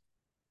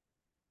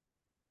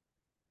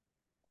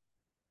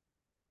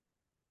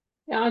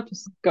 Yeah, I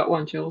just got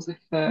one, Jules, if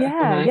Yeah,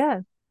 I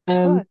yeah. may.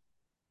 God.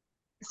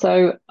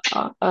 So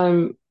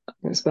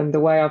it's been the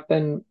way I've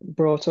been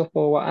brought up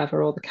or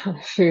whatever, or the kind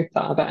of food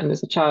that I've eaten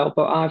as a child,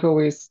 but I've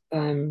always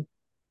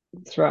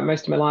throughout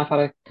most of my life had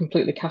a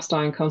completely cast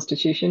iron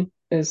constitution,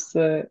 as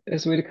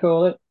we'd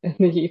call it in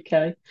the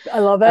UK. I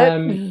love it.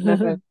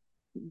 Never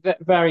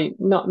very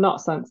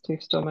not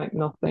sensitive stomach,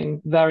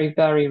 nothing, very,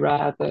 very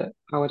rare that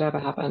I would ever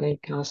have any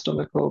kind of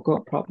stomach or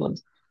gut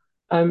problems.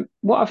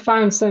 What I've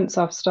found since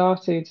I've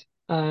started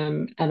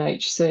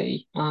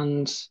NHC,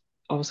 and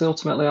obviously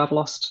ultimately I've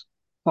lost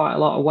quite a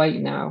lot of weight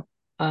now,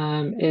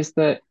 is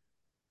that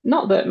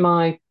not that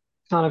my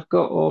kind of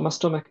gut or my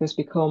stomach has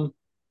become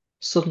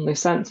suddenly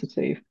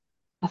sensitive.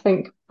 I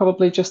think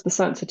probably just the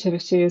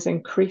sensitivity has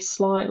increased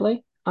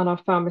slightly. and I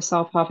found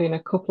myself having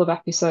a couple of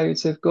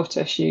episodes of gut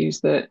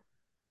issues that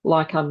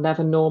like I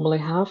never normally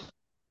have.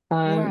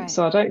 Right.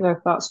 So I don't know if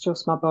that's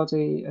just my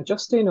body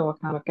adjusting or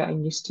kind of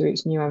getting used to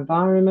its new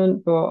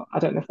environment, but I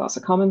don't know if that's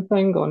a common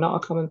thing or not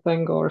a common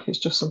thing, or if it's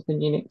just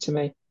something unique to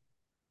me.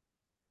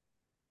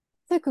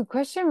 That's a good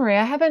question,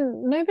 Maria.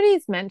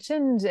 Nobody's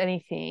mentioned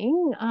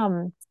anything.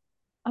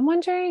 I'm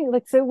wondering,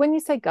 like, so when you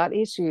say gut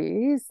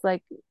issues,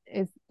 like,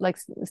 is like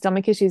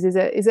stomach issues, is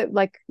it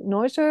like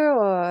nausea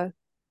or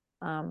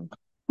um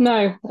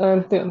No,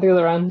 the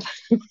other end.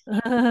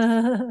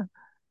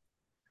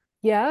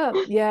 yeah,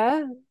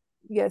 yeah.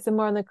 Yeah, so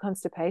more on the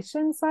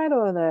constipation side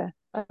or the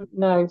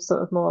No,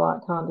 sort of more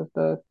like kind of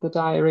the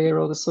diarrhea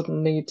or the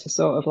sudden need to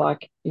sort of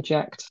like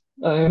eject,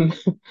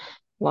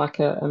 like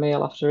a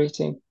meal after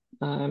eating.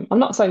 I'm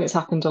not saying it's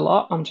happened a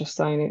lot. I'm just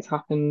saying it's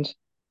happened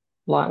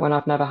like when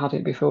I've never had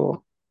it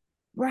before.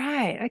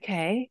 right,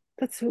 okay.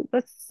 That's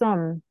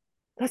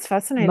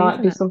fascinating, Might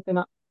isn't be it? something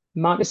that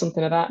might be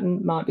something I've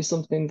eaten, might be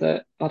something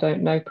that I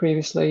don't know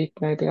previously.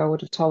 Maybe I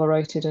would have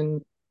tolerated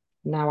and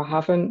now I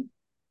haven't.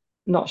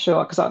 Not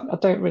sure because I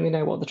don't really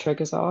know what the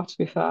triggers are, to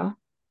be fair.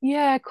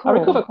 Yeah, I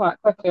recover cool.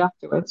 quite quickly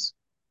afterwards.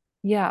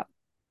 Yeah,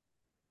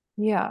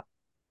 yeah.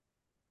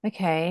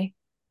 Okay.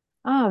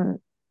 Um,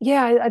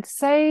 yeah, I'd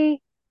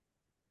say,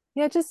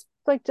 yeah, just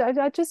like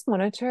I just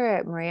monitor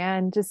it, Maria,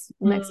 and just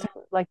next Mm,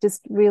 time, like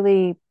just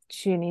really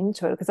tune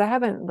into it because I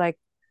haven't like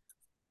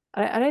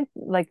I don't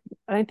like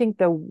I don't think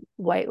the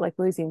weight like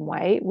losing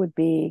weight would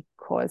be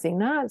causing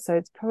that. So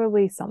it's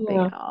probably something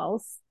yeah.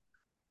 else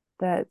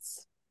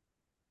that's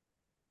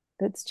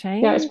that's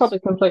Yeah, it's changed. probably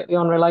completely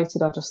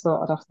unrelated. I just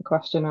thought I'd ask the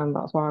question, and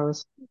that's why I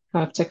was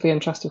kind of particularly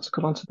interested to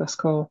come onto this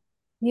call.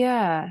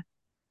 Yeah,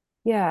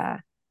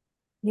 yeah,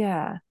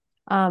 yeah.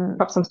 Um,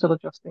 Perhaps I'm still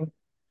adjusting.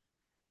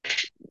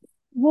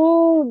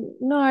 well,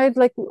 no,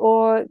 like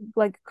or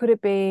like could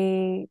it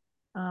be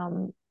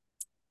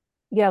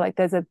yeah, like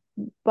there's a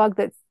bug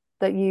that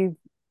you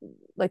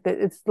like that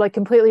it's like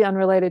completely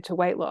unrelated to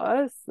weight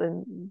loss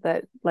and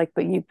that like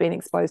but you've been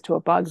exposed to a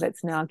bug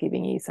that's now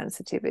giving you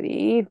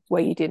sensitivity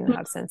where you didn't Hmm,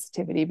 have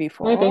sensitivity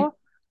maybe. before.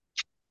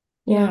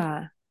 Yeah,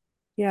 Yeah,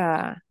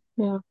 yeah.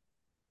 yeah,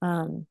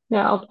 Um,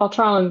 yeah. I'll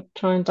try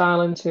and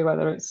dial into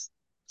whether it's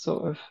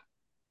sort of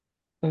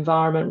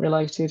environment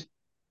related.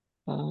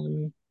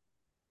 Um,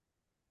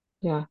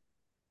 yeah,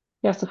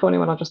 yeah. It's a funny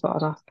one. I just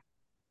thought I'd ask.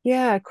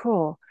 yeah,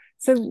 cool.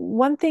 So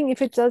one thing,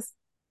 if it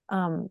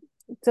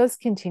does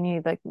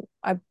continue, like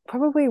I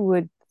probably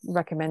would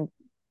recommend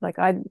like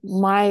I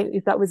my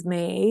if that was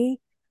me,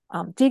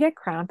 do you get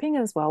cramping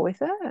as well with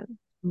it?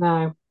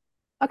 No,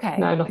 Okay,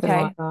 no, nothing like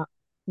okay. that.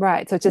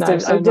 Right. So it's just No, I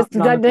so not just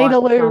none I of need like a the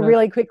loo kind of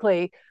really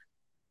quickly.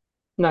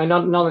 no,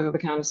 none of the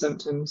kind of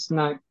symptoms.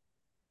 No.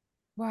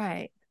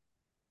 Right,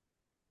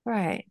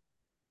 right.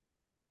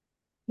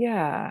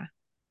 Yeah.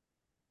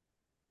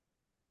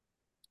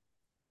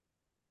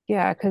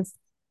 Yeah, because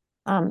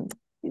um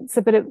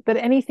so but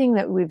anything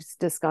that we've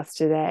discussed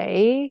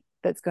today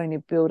that's going to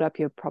build up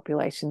your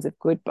populations of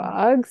good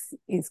bugs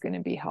is going to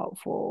be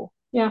helpful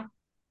Yeah,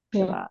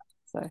 for yeah. that.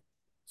 So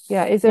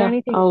yeah, is there Yeah,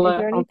 anything I'll is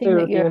there I'll anything do a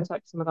that review you're and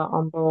take some of that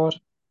on board.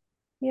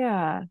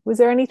 yeah, was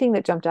there anything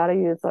that jumped out at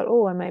you that thought,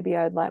 oh, and maybe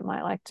I'd like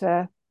might like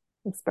to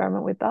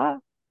experiment with that?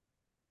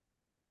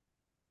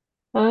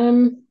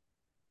 Um,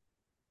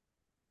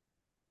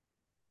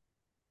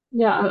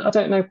 yeah, I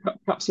don't know.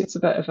 Perhaps it's a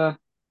bit of a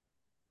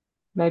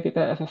maybe a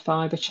bit of a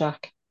fibre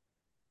check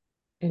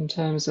in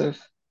terms of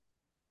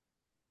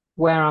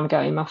where I'm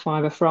getting my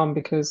fibre from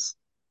because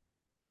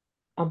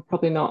I'm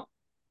probably not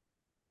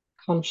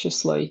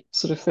consciously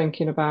sort of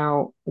thinking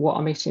about what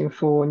I'm eating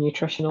for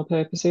nutritional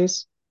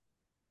purposes.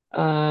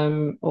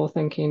 Or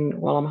thinking,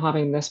 well, I'm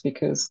having this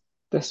because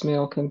this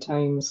meal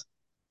contains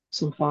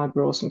some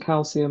fibre or some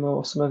calcium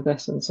or some of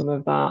this and some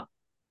of that,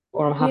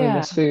 or I'm having Yeah.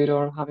 this food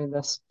or I'm having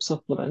this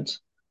supplement.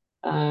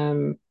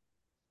 Um,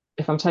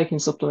 if I'm taking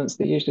supplements,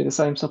 they're usually the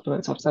same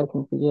supplements I've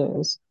taken for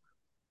years.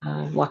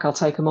 Like I'll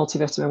take a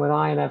multivitamin with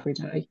iron every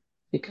day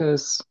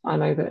because I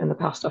know that in the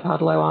past I've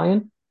had low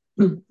iron,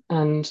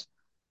 and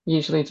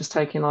usually just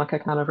taking like a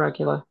kind of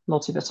regular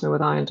multivitamin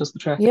with iron does the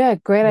trick, Yeah,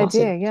 great and that's idea.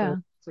 enough Yeah.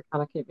 to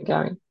kind of keep me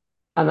going.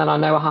 And then I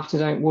know I have to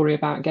don't worry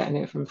about getting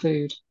it from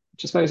food,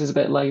 which I suppose is a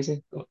bit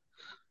lazy, but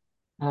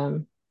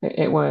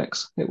it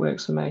works. It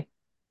works for me.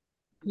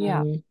 Yeah.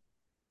 Um,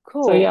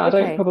 so Cool. yeah,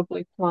 Okay.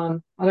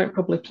 I don't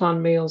probably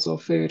plan meals or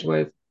food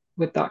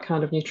with that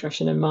kind of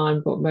nutrition in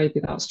mind, but maybe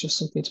that's just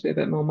something to be a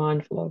bit more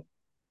mindful of.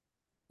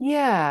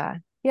 Yeah.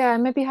 Yeah,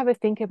 and maybe have a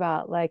think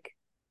about like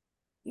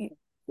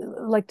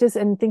just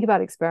and think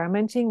about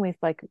experimenting with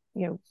like,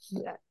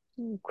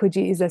 could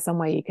you is there some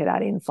way you could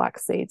add in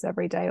flax seeds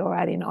every day or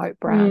add in oat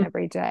bran Mm,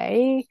 every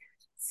day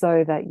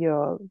so that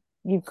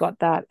you've got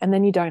that and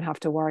then you don't have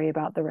to worry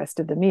about the rest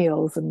of the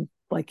meals and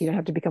like you don't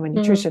have to become a mm.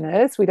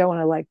 nutritionist. We don't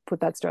want to like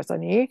put that stress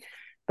on you,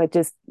 but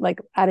just like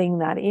adding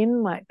that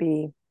in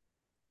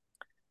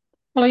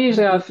Well, I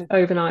usually might be have good.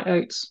 overnight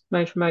oats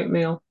made from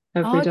oatmeal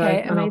Oh, every okay,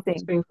 day, and I'll put a amazing.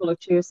 spoonful of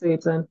chia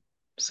seeds in.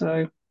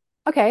 So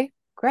Okay,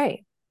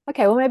 great.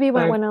 Okay, well maybe you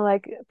might So want to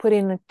like put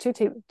in two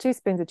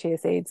spoons of chia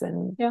seeds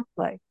and yeah,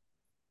 like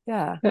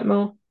yeah, a a bit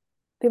more.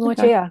 bit more Okay.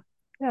 chia.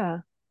 Yeah,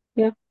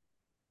 Yeah.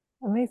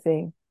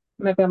 amazing.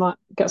 Maybe I might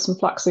get some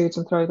flax seeds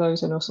and throw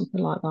those in or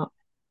something like that.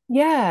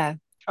 Yeah,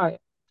 Try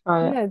it.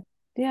 Try it. yeah,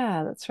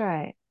 yeah, that's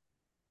right.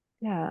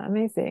 Yeah,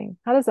 amazing.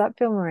 How does that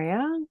feel,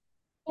 Maria?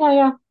 Yeah,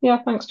 yeah,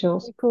 yeah. Thanks,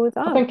 Jules. You cool with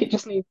I that? think it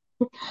just needs,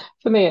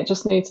 for me, it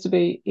just needs to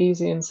be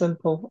easy and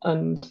simple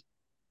and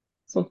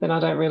something I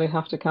don't really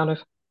have to kind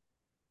of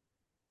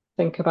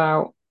think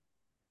about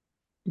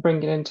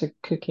bringing into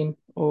cooking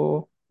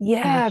or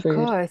Yeah, of food.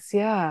 course.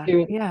 Yeah,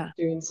 Doing yeah,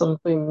 doing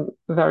something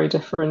very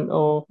different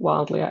or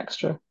wildly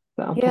extra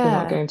that I'm probably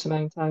not yeah. going to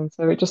maintain.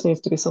 So it just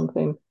needs to be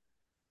something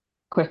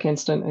quick,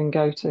 instant, and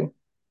go to.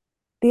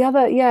 The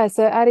other, yeah,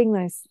 so adding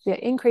those, yeah,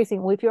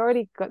 increasing, well, if you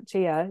already got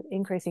chia,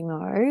 increasing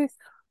those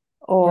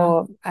Yeah,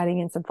 or adding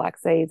in some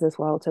flax seeds as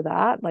well to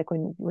that, like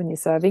when you're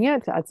serving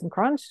it to add some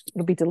crunch,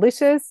 it'll be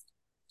delicious.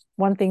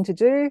 One thing to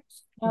do,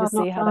 yeah, I've just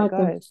see not how that tried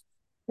them. goes.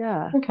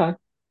 Yeah, Okay,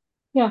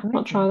 yeah,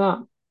 might try amazing.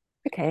 that.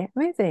 Okay,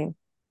 amazing.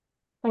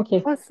 Thank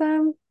you.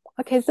 Awesome.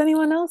 Okay, does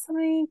anyone else have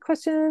any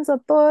questions or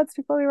thoughts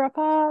before we wrap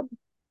up?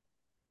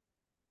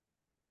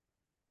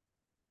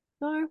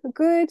 No, we're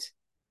good.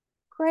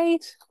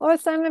 Great.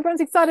 Awesome.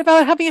 Everyone's excited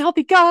about having a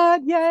healthy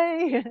gut.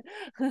 Yay.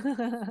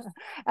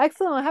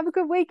 Excellent. Have a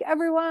good week,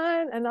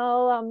 everyone. And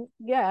I'll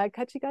yeah,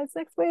 catch you guys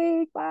next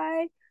week.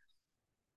 Bye.